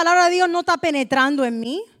qué la palabra de Dios no está penetrando en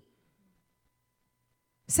mí?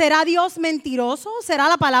 ¿Será Dios mentiroso? ¿Será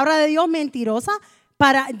la palabra de Dios mentirosa?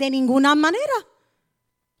 De ninguna manera.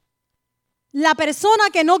 La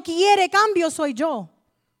persona que no quiere cambio soy yo.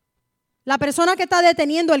 La persona que está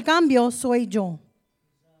deteniendo el cambio soy yo.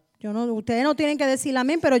 Ustedes no tienen que decir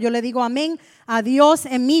amén, pero yo le digo amén a Dios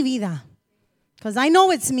en mi vida. Because I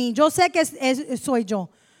know it's me. Yo sé que soy yo.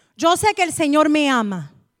 Yo sé que el Señor me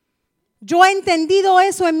ama. Yo he entendido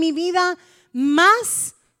eso en mi vida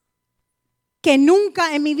más que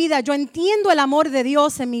nunca en mi vida. Yo entiendo el amor de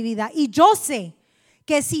Dios en mi vida. Y yo sé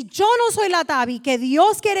que si yo no soy la Tavi, que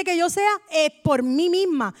Dios quiere que yo sea, es por mí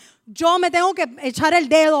misma. Yo me tengo que echar el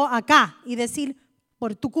dedo acá y decir,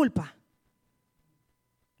 por tu culpa.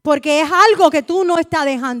 Porque es algo que tú no estás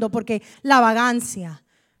dejando, porque la vagancia,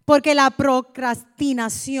 porque la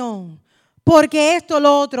procrastinación, porque esto,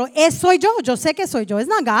 lo otro, soy yo sé que soy yo, es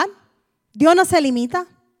not God. Dios no se limita.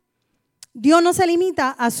 Dios no se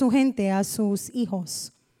limita a su gente, a sus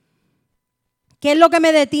hijos. ¿Qué es lo que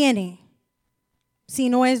me detiene si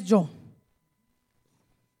no es yo?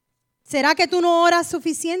 ¿Será que tú no oras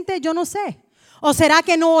suficiente? Yo no sé. ¿O será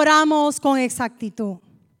que no oramos con exactitud?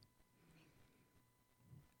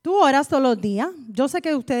 Tú oras todos los días. Yo sé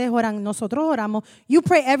que ustedes oran, nosotros oramos. You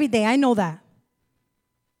pray every day, I know that.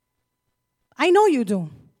 I know you do.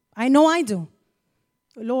 I know I do.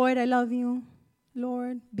 Lord, I love you.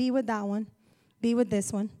 Lord, be with that one. Be with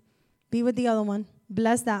this one. Be with the other one.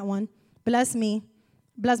 Bless that one. Bless me.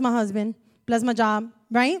 Bless my husband. Bless my job.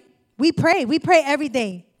 Right? We pray every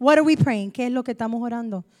day. What are we praying? ¿Qué es lo que estamos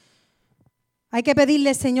orando? Hay que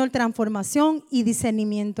pedirle, Señor, transformación y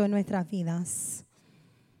discernimiento en nuestras vidas.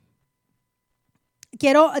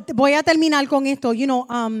 Voy a terminar con esto.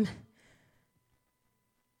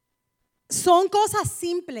 Son cosas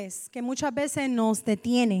simples que muchas veces nos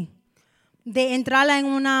detienen de entrar en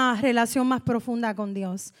una relación más profunda con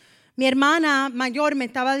Dios. Mi hermana mayor me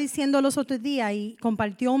estaba diciendo los otros días y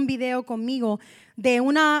compartió un video conmigo de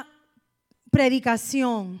una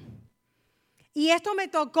predicación. Y esto me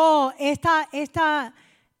tocó, esta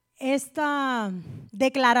esta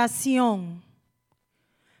declaración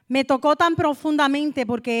me tocó tan profundamente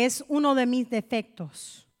porque es uno de mis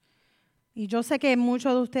defectos. Y yo sé que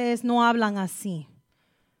muchos de ustedes no hablan así.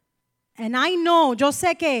 And I know, yo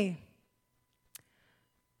sé que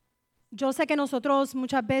nosotros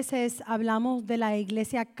muchas veces hablamos de la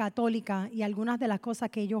iglesia católica y algunas de las cosas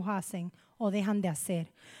que ellos hacen o dejan de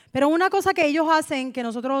hacer. Pero una cosa que ellos hacen que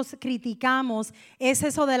nosotros criticamos es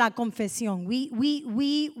eso de la confesión. We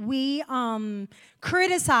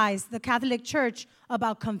criticize the Catholic Church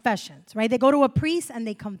about confessions, right? They go to a priest and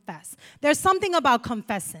they confess. There's something about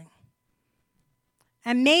confessing.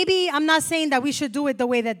 And maybe I'm not saying that we should do it the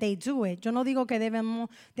way that they do it. Yo no digo que debemos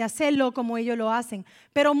de hacerlo como ellos lo hacen.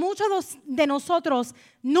 Pero muchos de nosotros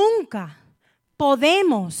nunca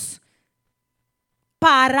podemos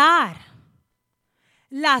parar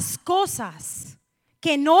las cosas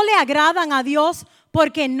que no le agradan a Dios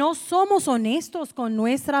porque no somos honestos con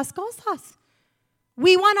nuestras cosas.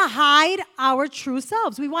 We want to hide our true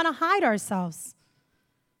selves. We want to hide ourselves.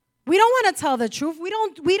 We don't want to tell the truth. We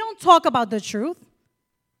don't talk about the truth.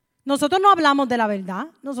 Nosotros no hablamos de la verdad.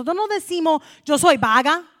 Nosotros no decimos, yo soy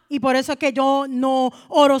vaga y por eso es que yo no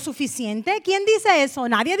oro suficiente. ¿Quién dice eso?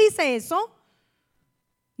 Nadie dice eso.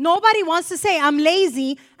 Nobody wants to say, I'm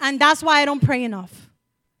lazy and that's why I don't pray enough.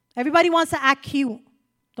 Everybody wants to act cute.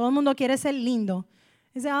 Todo el mundo quiere ser lindo.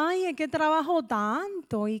 Dice, ay, es que trabajo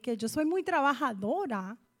tanto y que yo soy muy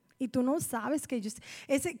trabajadora. Y tú no sabes que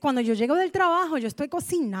cuando yo llego del trabajo, yo estoy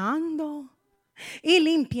cocinando y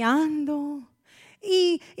limpiando.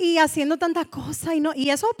 Y haciendo tantas cosas y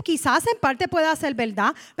eso quizás en parte pueda ser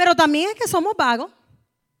verdad, pero también es que somos vagos.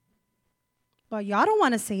 But I don't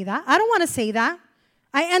want to say that. I don't want to say that.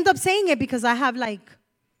 I end up saying it because I have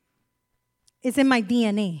it's in my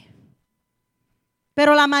DNA.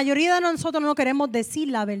 Pero la mayoría de nosotros no queremos decir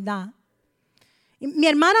la verdad. Mi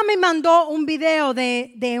hermana me mandó un video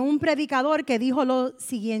de un predicador que dijo lo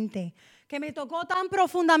siguiente, que me tocó tan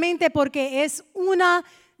profundamente porque es unos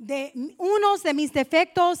de mis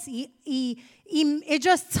defectos y it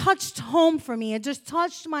just touched home for me. It just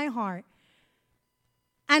touched my heart.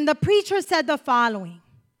 And the preacher said the following.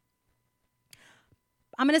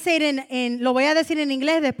 I'm going to say it lo voy a decir en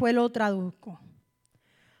inglés, después lo traduzco.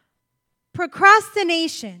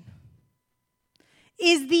 Procrastination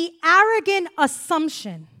is the arrogant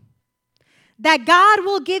assumption that God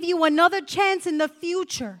will give you another chance in the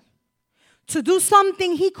future to do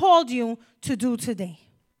something He called you to do today.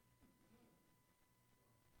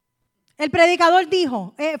 El predicador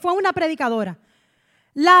dijo, fue una predicadora,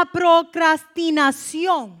 la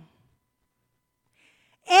procrastinación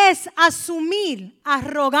es asumir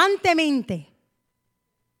arrogantemente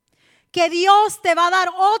que Dios te va a dar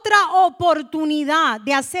otra oportunidad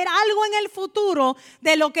de hacer algo en el futuro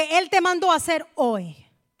de lo que Él te mandó a hacer hoy.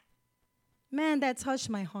 Man, that touched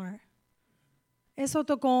my heart. Eso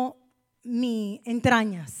tocó mis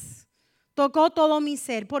entrañas. Tocó todo mi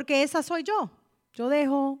ser, porque esa soy yo. Yo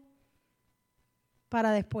dejo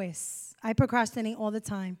para después. I procrastinate all the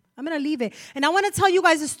time. I'm going to leave it. And I want to tell you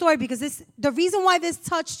guys a story because the reason why this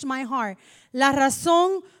touched my heart, la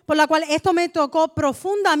razón por la cual esto me tocó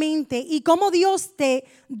profundamente y cómo Dios te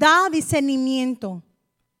da discernimiento.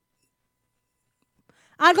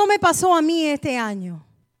 Algo me pasó a mí este año.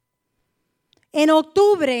 En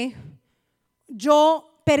octubre,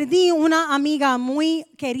 yo perdí una amiga muy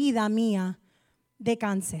querida mía de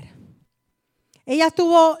cáncer. Ella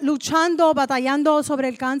estuvo luchando, batallando sobre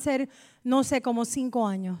el cáncer, no sé, como 5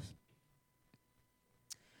 años.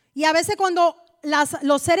 Y a veces cuando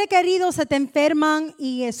los seres queridos se te enferman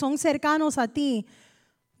y son cercanos a ti,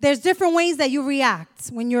 there's different ways that you react.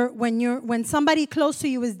 When somebody close to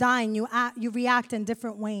you is dying, you react in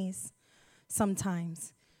different ways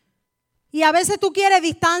sometimes. Y a veces tú quieres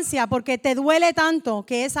distancia porque te duele tanto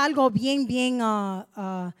que es algo bien,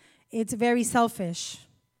 it's very selfish.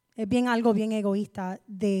 Es algo bien egoísta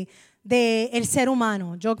de el ser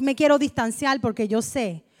humano. Yo me quiero distanciar porque yo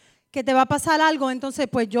sé que te va a pasar algo, entonces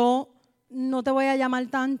pues yo no te voy a llamar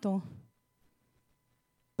tanto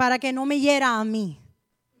para que no me hiera a mí.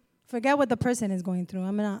 Forget what the person is going through.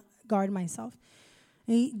 I'm going to guard myself.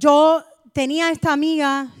 Y yo tenía esta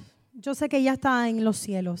amiga, yo sé que ella está en los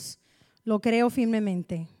cielos. Lo creo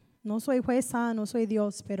firmemente. No soy jueza, no soy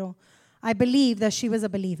Dios, pero I believe that she was a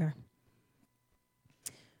believer.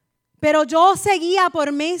 Pero yo seguía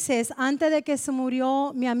por meses, antes de que se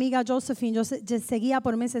murió mi amiga Josephine, yo seguía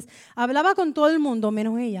por meses. Hablaba con todo el mundo,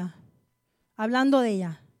 menos ella. Hablando de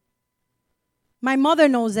ella. My mother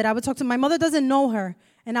knows it. I would talk to my mother doesn't know her,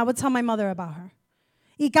 and I would tell my mother about her.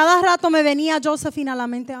 Y cada rato me venía Josephine a la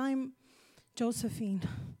mente. Ay, Josephine.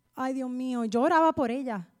 Ay, Dios mío. Yo oraba por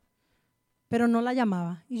ella. pero no la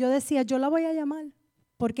llamaba. Y yo decía, yo la voy a llamar,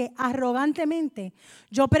 porque arrogantemente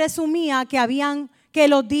yo presumía que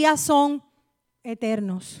los días son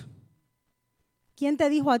eternos. ¿Quién te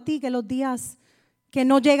dijo a ti que los días, que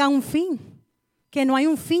no llega a un fin, que no hay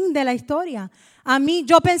un fin de la historia? A mí,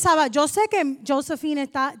 yo pensaba, yo sé que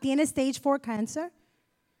Josephine tiene stage 4 cáncer.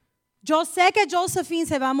 Yo sé que Josephine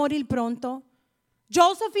se va a morir pronto.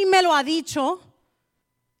 Josephine me lo ha dicho.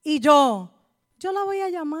 Y yo la voy a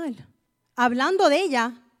llamar. Hablando de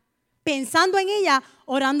ella, pensando en ella,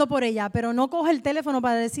 orando por ella. Pero no coge el teléfono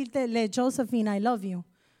para decirle, Josephine, I love you.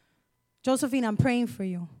 Josephine, I'm praying for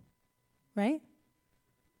you. Right?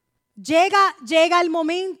 Llega el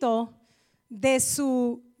momento de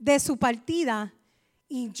su partida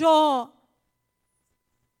y yo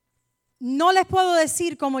no les puedo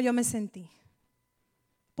decir cómo yo me sentí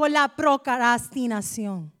por la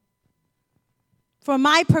procrastinación. For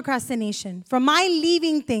my procrastination, for my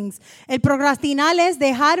leaving things. El procrastinar es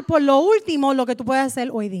dejar por lo último lo que tú puedes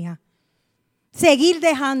hacer hoy día. Seguir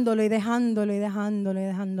dejándolo y dejándolo y dejándolo y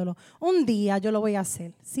dejándolo. Un día yo lo voy a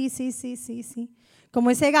hacer. Sí.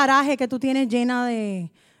 Como ese garaje que tú tienes llena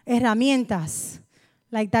de herramientas.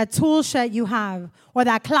 Like that tool shed you have. Or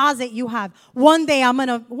that closet you have. One day.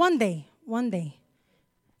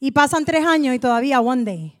 Y pasan 3 años y todavía one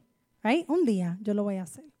day. Right? Un día yo lo voy a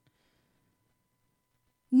hacer.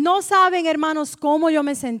 No saben, hermanos, cómo yo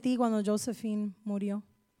me sentí cuando Josephine murió.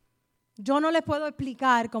 Yo no les puedo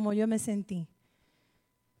explicar cómo yo me sentí.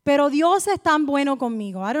 Pero Dios es tan bueno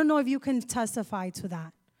conmigo. I don't know if you can testify to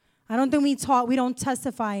that. I don't think we don't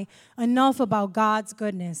testify enough about God's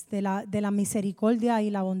goodness, de la misericordia y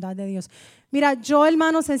la bondad de Dios. Mira, yo,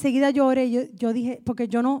 hermanos, enseguida lloré. Yo dije, porque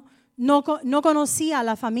yo no conocía a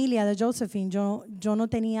la familia de Josephine. Yo no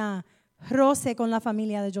tenía roce con la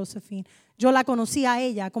familia de Josephine. Yo la conocía a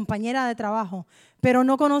ella, compañera de trabajo, pero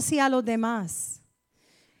no conocía a los demás.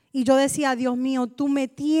 Y yo decía, Dios mío, tú me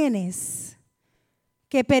tienes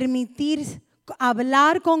que permitir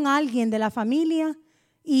hablar con alguien de la familia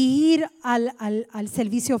y ir al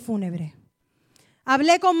servicio fúnebre.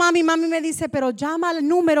 Hablé con mami me dice, pero llama al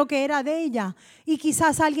número que era de ella y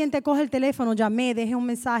quizás alguien te coge el teléfono. Llamé, dejé un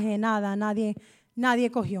mensaje,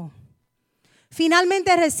 nadie cogió.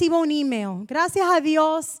 Finalmente recibo un email. Gracias a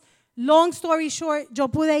Dios, long story short, yo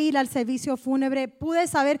pude ir al servicio fúnebre, pude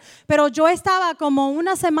saber, pero yo estaba como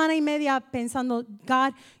 1 semana y media pensando,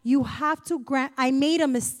 God, you have to grant, I made a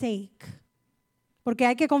mistake. Porque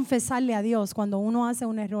hay que confesarle a Dios cuando uno hace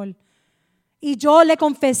un error. Y yo le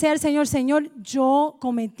confesé al Señor, Señor, yo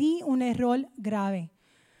cometí un error grave.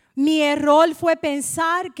 Mi error fue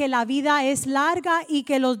pensar que la vida es larga y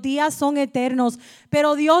que los días son eternos.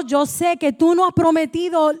 Pero Dios, yo sé que tú no has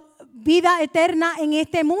prometido vida eterna en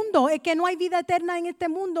este mundo. Es que no hay vida eterna en este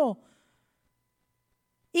mundo.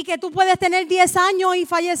 Y que tú puedes tener 10 años y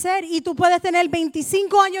fallecer. Y tú puedes tener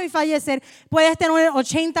 25 años y fallecer. Puedes tener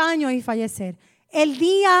 80 años y fallecer. El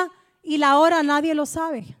día y la hora nadie lo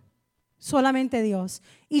sabe. Solamente Dios.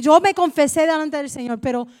 Y yo me confesé delante del Señor.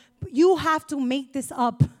 Pero you have to make this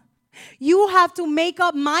up. You have to make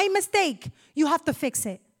up my mistake. You have to fix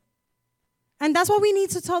it. And that's what we need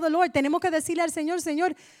to tell the Lord. Tenemos que decirle al Señor,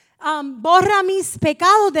 Señor, borra mis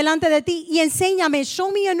pecados delante de ti y enséñame,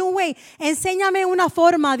 show me a new way. Enséñame una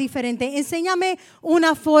forma diferente. Enséñame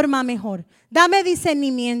una forma mejor. Dame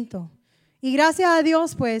discernimiento. Y gracias a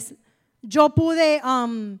Dios, pues, yo pude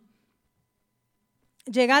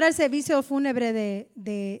llegar al servicio fúnebre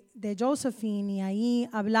de Josephine y ahí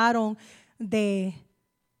hablaron de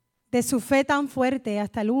su fe tan fuerte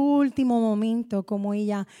hasta el último momento, como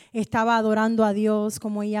ella estaba adorando a Dios,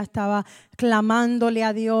 como ella estaba clamándole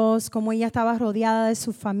a Dios, como ella estaba rodeada de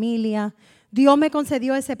su familia. Dios me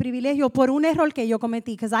concedió ese privilegio por un error que yo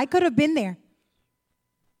cometí, because I could have been there.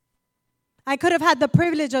 I could have had the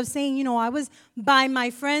privilege of saying, you know, I was by my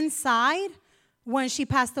friend's side when she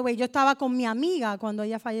passed away. Yo estaba con mi amiga cuando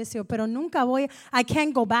ella falleció, pero nunca I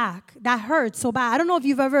can't go back. That hurts so bad. I don't know if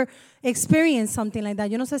you've ever experienced something like that.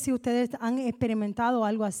 Yo no sé si ustedes han experimentado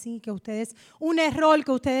algo así, un error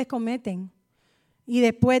que ustedes cometen. Y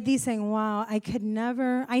después dicen, wow, I could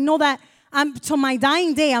never, I know that to my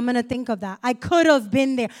dying day, I'm going to think of that. I could have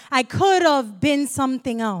been there. I could have been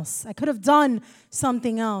something else. I could have done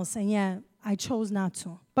something else, and yet I chose not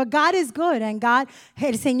to. But God is good, and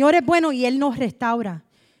el Señor es bueno y Él nos restaura.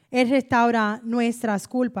 Él restaura nuestras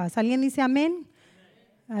culpas. ¿Alguien dice amén?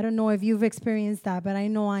 I don't know if you've experienced that, but I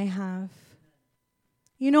know I have.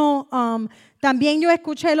 You know, también yo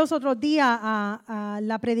escuché los otros días a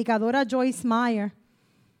la predicadora Joyce Meyer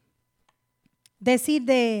decir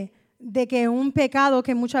de que un pecado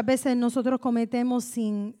que muchas veces nosotros cometemos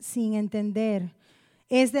sin entender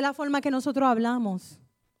es de la forma que nosotros hablamos.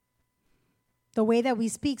 The way that we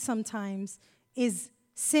speak sometimes is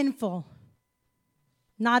sinful.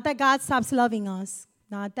 Not that God stops loving us,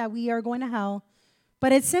 not that we are going to hell,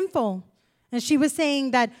 but it's sinful. And she was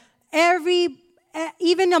saying that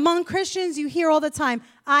even among Christians, you hear all the time,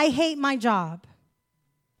 I hate my job.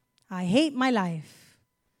 I hate my life.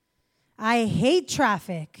 I hate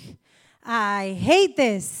traffic. I hate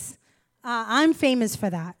this. I'm famous for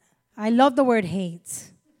that. I love the word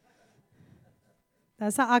hate.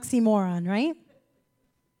 That's an oxymoron, right?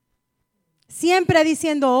 Siempre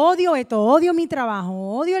diciendo, odio esto, odio mi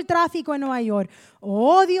trabajo, odio el tráfico en Nueva York,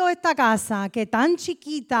 odio esta casa, que tan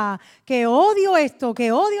chiquita, que odio esto,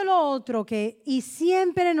 que odio lo otro, y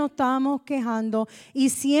siempre nos estamos quejando y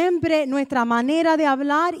siempre nuestra manera de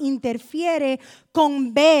hablar interfiere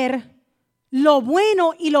con ver lo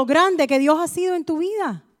bueno y lo grande que Dios ha sido en tu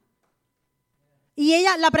vida. Y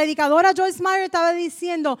la predicadora Joyce Meyer estaba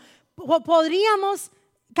diciendo, podríamos,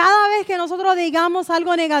 cada vez que nosotros digamos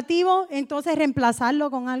algo negativo, entonces reemplazarlo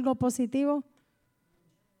con algo positivo.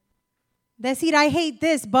 Decir, I hate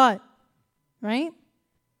this, but, right?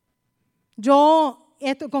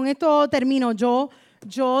 Con esto termino. Yo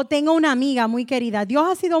tengo una amiga muy querida. Dios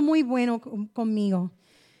ha sido muy bueno conmigo.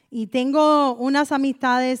 Y tengo unas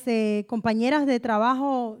amistades de compañeras de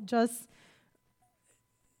trabajo, just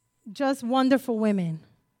wonderful women.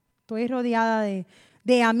 Estoy rodeada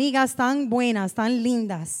de amigas tan buenas, tan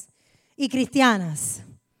lindas y cristianas.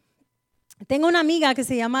 Tengo una amiga que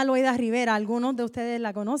se llama Loida Rivera, algunos de ustedes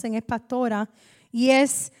la conocen, es pastora y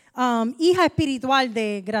es hija espiritual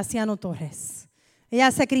de Graciano Torres.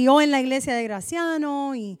 Ella se crió en la iglesia de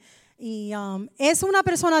Graciano y es una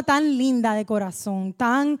persona tan linda de corazón,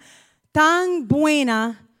 tan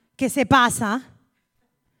buena que se pasa.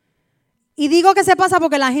 Y digo que se pasa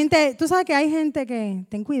porque la gente, tú sabes que hay gente que,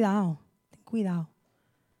 ten cuidado,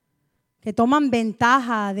 que toman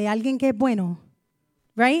ventaja de alguien que es bueno,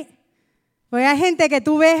 right? Porque hay gente que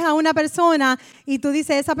tú ves a una persona y tú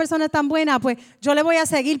dices, esa persona es tan buena, pues yo le voy a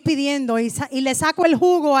seguir pidiendo y le saco el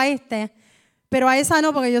jugo a pero a esa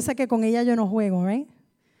no, porque yo sé que con ella yo no juego, right?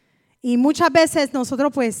 Y muchas veces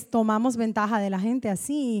nosotros pues tomamos ventaja de la gente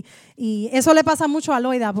así y eso le pasa mucho a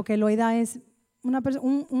Loida, porque Loida es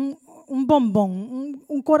un bombón,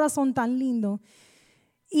 un corazón tan lindo.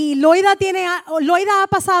 Y Loida ha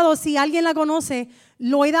pasado, si alguien la conoce,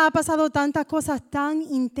 Loida ha pasado tantas cosas tan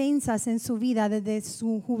intensas en su vida, desde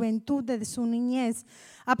su juventud, desde su niñez.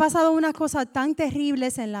 Ha pasado unas cosas tan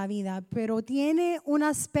terribles en la vida, pero tiene un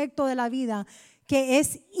aspecto de la vida que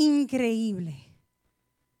es increíble.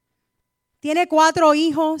 Tiene 4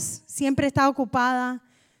 hijos, siempre está ocupada.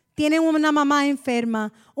 Tiene una mamá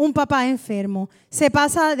enferma, un papá enfermo. Se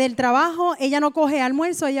pasa del trabajo, ella no coge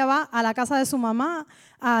almuerzo, ella va a la casa de su mamá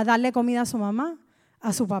a darle comida a su mamá,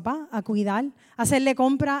 a su papá, a cuidar, a hacerle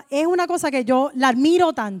compra. Es una cosa que yo la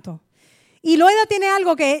admiro tanto. Y Loida tiene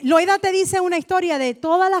algo Loida te dice una historia de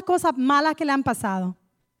todas las cosas malas que le han pasado.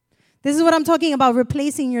 This is what I'm talking about,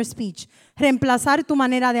 replacing your speech. Reemplazar tu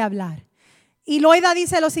manera de hablar. Y Loida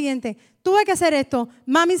dice lo siguiente, tuve que hacer esto,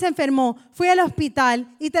 mami se enfermó, fui al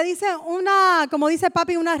hospital y te dice como dice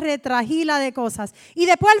papi, una retragila de cosas. Y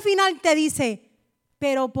después al final te dice,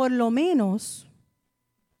 pero por lo menos,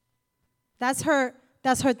 that's her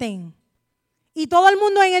thing. Y todo el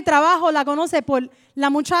mundo en el trabajo la conoce por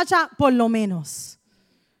la muchacha por lo menos.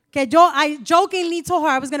 Que I jokingly told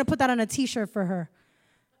her I was going to put that on a t-shirt for her.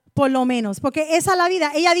 Por lo menos, porque esa es la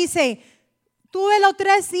vida. Ella dice, tuve los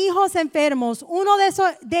 3 hijos enfermos. Uno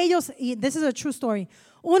de ellos, y this is a true story,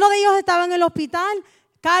 uno de ellos estaba en el hospital,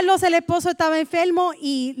 Carlos, el esposo, estaba enfermo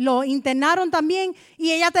y lo internaron también.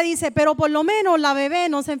 Y ella te dice, pero por lo menos la bebé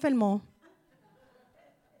no se enfermó.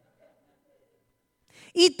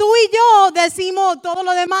 Y tú y yo decimos todo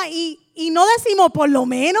lo demás y no decimos por lo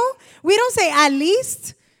menos. We don't say at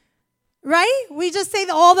least, right? We just say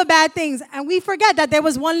all the bad things and we forget that there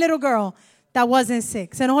was one little girl that wasn't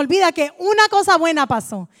sick. Se nos olvida que una cosa buena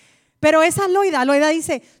pasó. Pero esa es Loida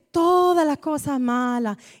dice todas las cosas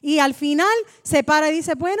malas. Y al final se para y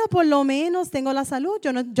dice, bueno, por lo menos tengo la salud.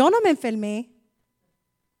 Yo no me enfermé.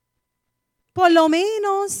 Por lo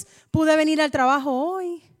menos pude venir al trabajo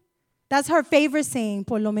hoy. That's her favorite saying,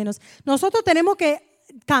 por lo menos. Nosotros tenemos que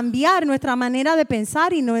cambiar nuestra manera de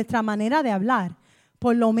pensar y nuestra manera de hablar.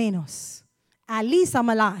 Por lo menos. At least I'm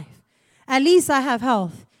alive. At least I have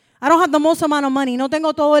health. I don't have the most amount of money. No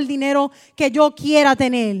tengo todo el dinero que yo quiera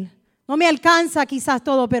tener. No me alcanza quizás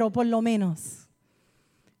todo, pero por lo menos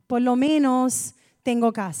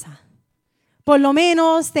tengo casa. Por lo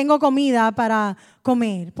menos tengo comida para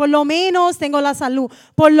comer. Por lo menos tengo la salud.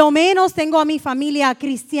 Por lo menos tengo a mi familia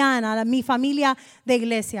cristiana, a mi familia de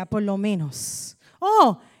iglesia, por lo menos.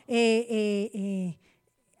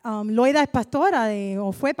 Loida es pastora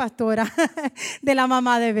o fue pastora de la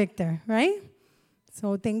mamá de Víctor, right?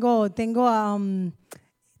 So tengo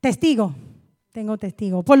testigo. Tengo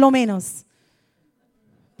testigo, por lo menos.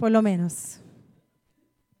 Por lo menos.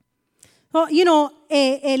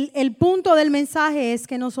 El punto del mensaje es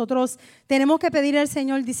que nosotros tenemos que pedir al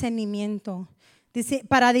Señor discernimiento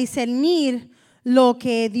para discernir lo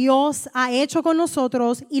que Dios ha hecho con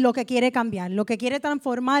nosotros y lo que quiere cambiar, lo que quiere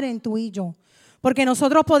transformar en tú y yo. Porque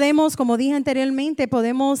nosotros podemos, como dije anteriormente,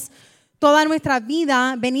 podemos toda nuestra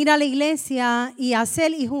vida venir a la iglesia y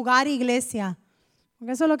hacer y jugar iglesia.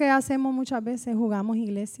 Porque eso es lo que hacemos muchas veces, jugamos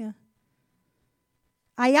iglesia.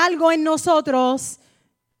 Hay algo en nosotros.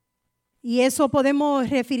 Y eso podemos,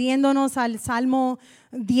 refiriéndonos al Salmo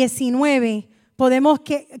 19, podemos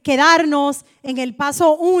quedarnos en el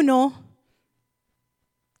paso 1,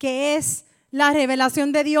 que es la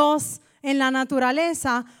revelación de Dios en la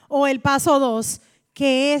naturaleza, o el paso 2,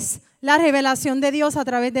 que es la revelación de Dios a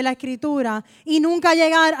través de la Escritura, y nunca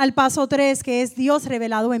llegar al paso 3, que es Dios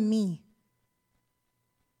revelado en mí.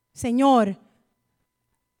 Señor,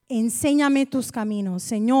 enséñame tus caminos.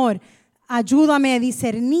 Señor, ayúdame a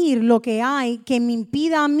discernir lo que hay que me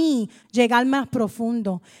impida a mí llegar más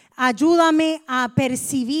profundo. Ayúdame a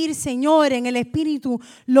percibir, Señor, en el Espíritu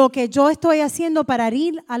lo que yo estoy haciendo para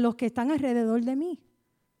herir a los que están alrededor de mí.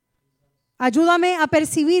 Ayúdame a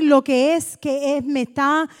percibir lo que me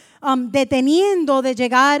está deteniendo de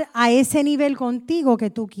llegar a ese nivel contigo que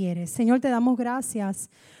tú quieres. Señor, te damos gracias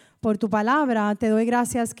por tu palabra. Te doy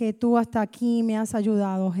gracias que tú hasta aquí me has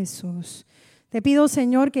ayudado, Jesús. Te pido,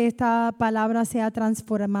 Señor, que esta palabra sea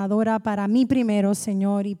transformadora para mí primero,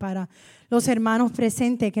 Señor, y para los hermanos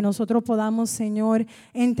presentes, que nosotros podamos, Señor,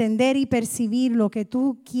 entender y percibir lo que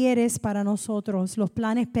tú quieres para nosotros, los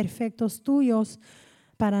planes perfectos tuyos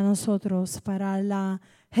para nosotros, para la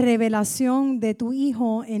revelación de tu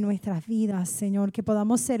Hijo en nuestras vidas, Señor, que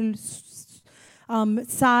podamos ser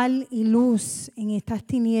sal y luz en estas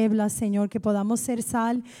tinieblas, Señor, que podamos ser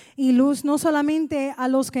sal y luz no solamente a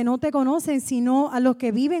los que no te conocen, sino a los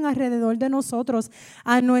que viven alrededor de nosotros,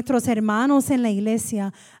 a nuestros hermanos en la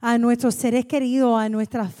iglesia, a nuestros seres queridos, a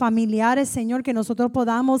nuestros familiares, Señor, que nosotros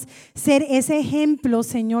podamos ser ese ejemplo,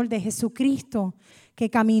 Señor, de Jesucristo que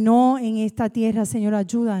caminó en esta tierra. Señor,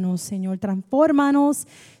 ayúdanos, Señor, transfórmanos,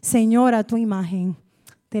 Señor, a tu imagen.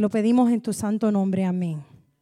 Te lo pedimos en tu santo nombre, amén.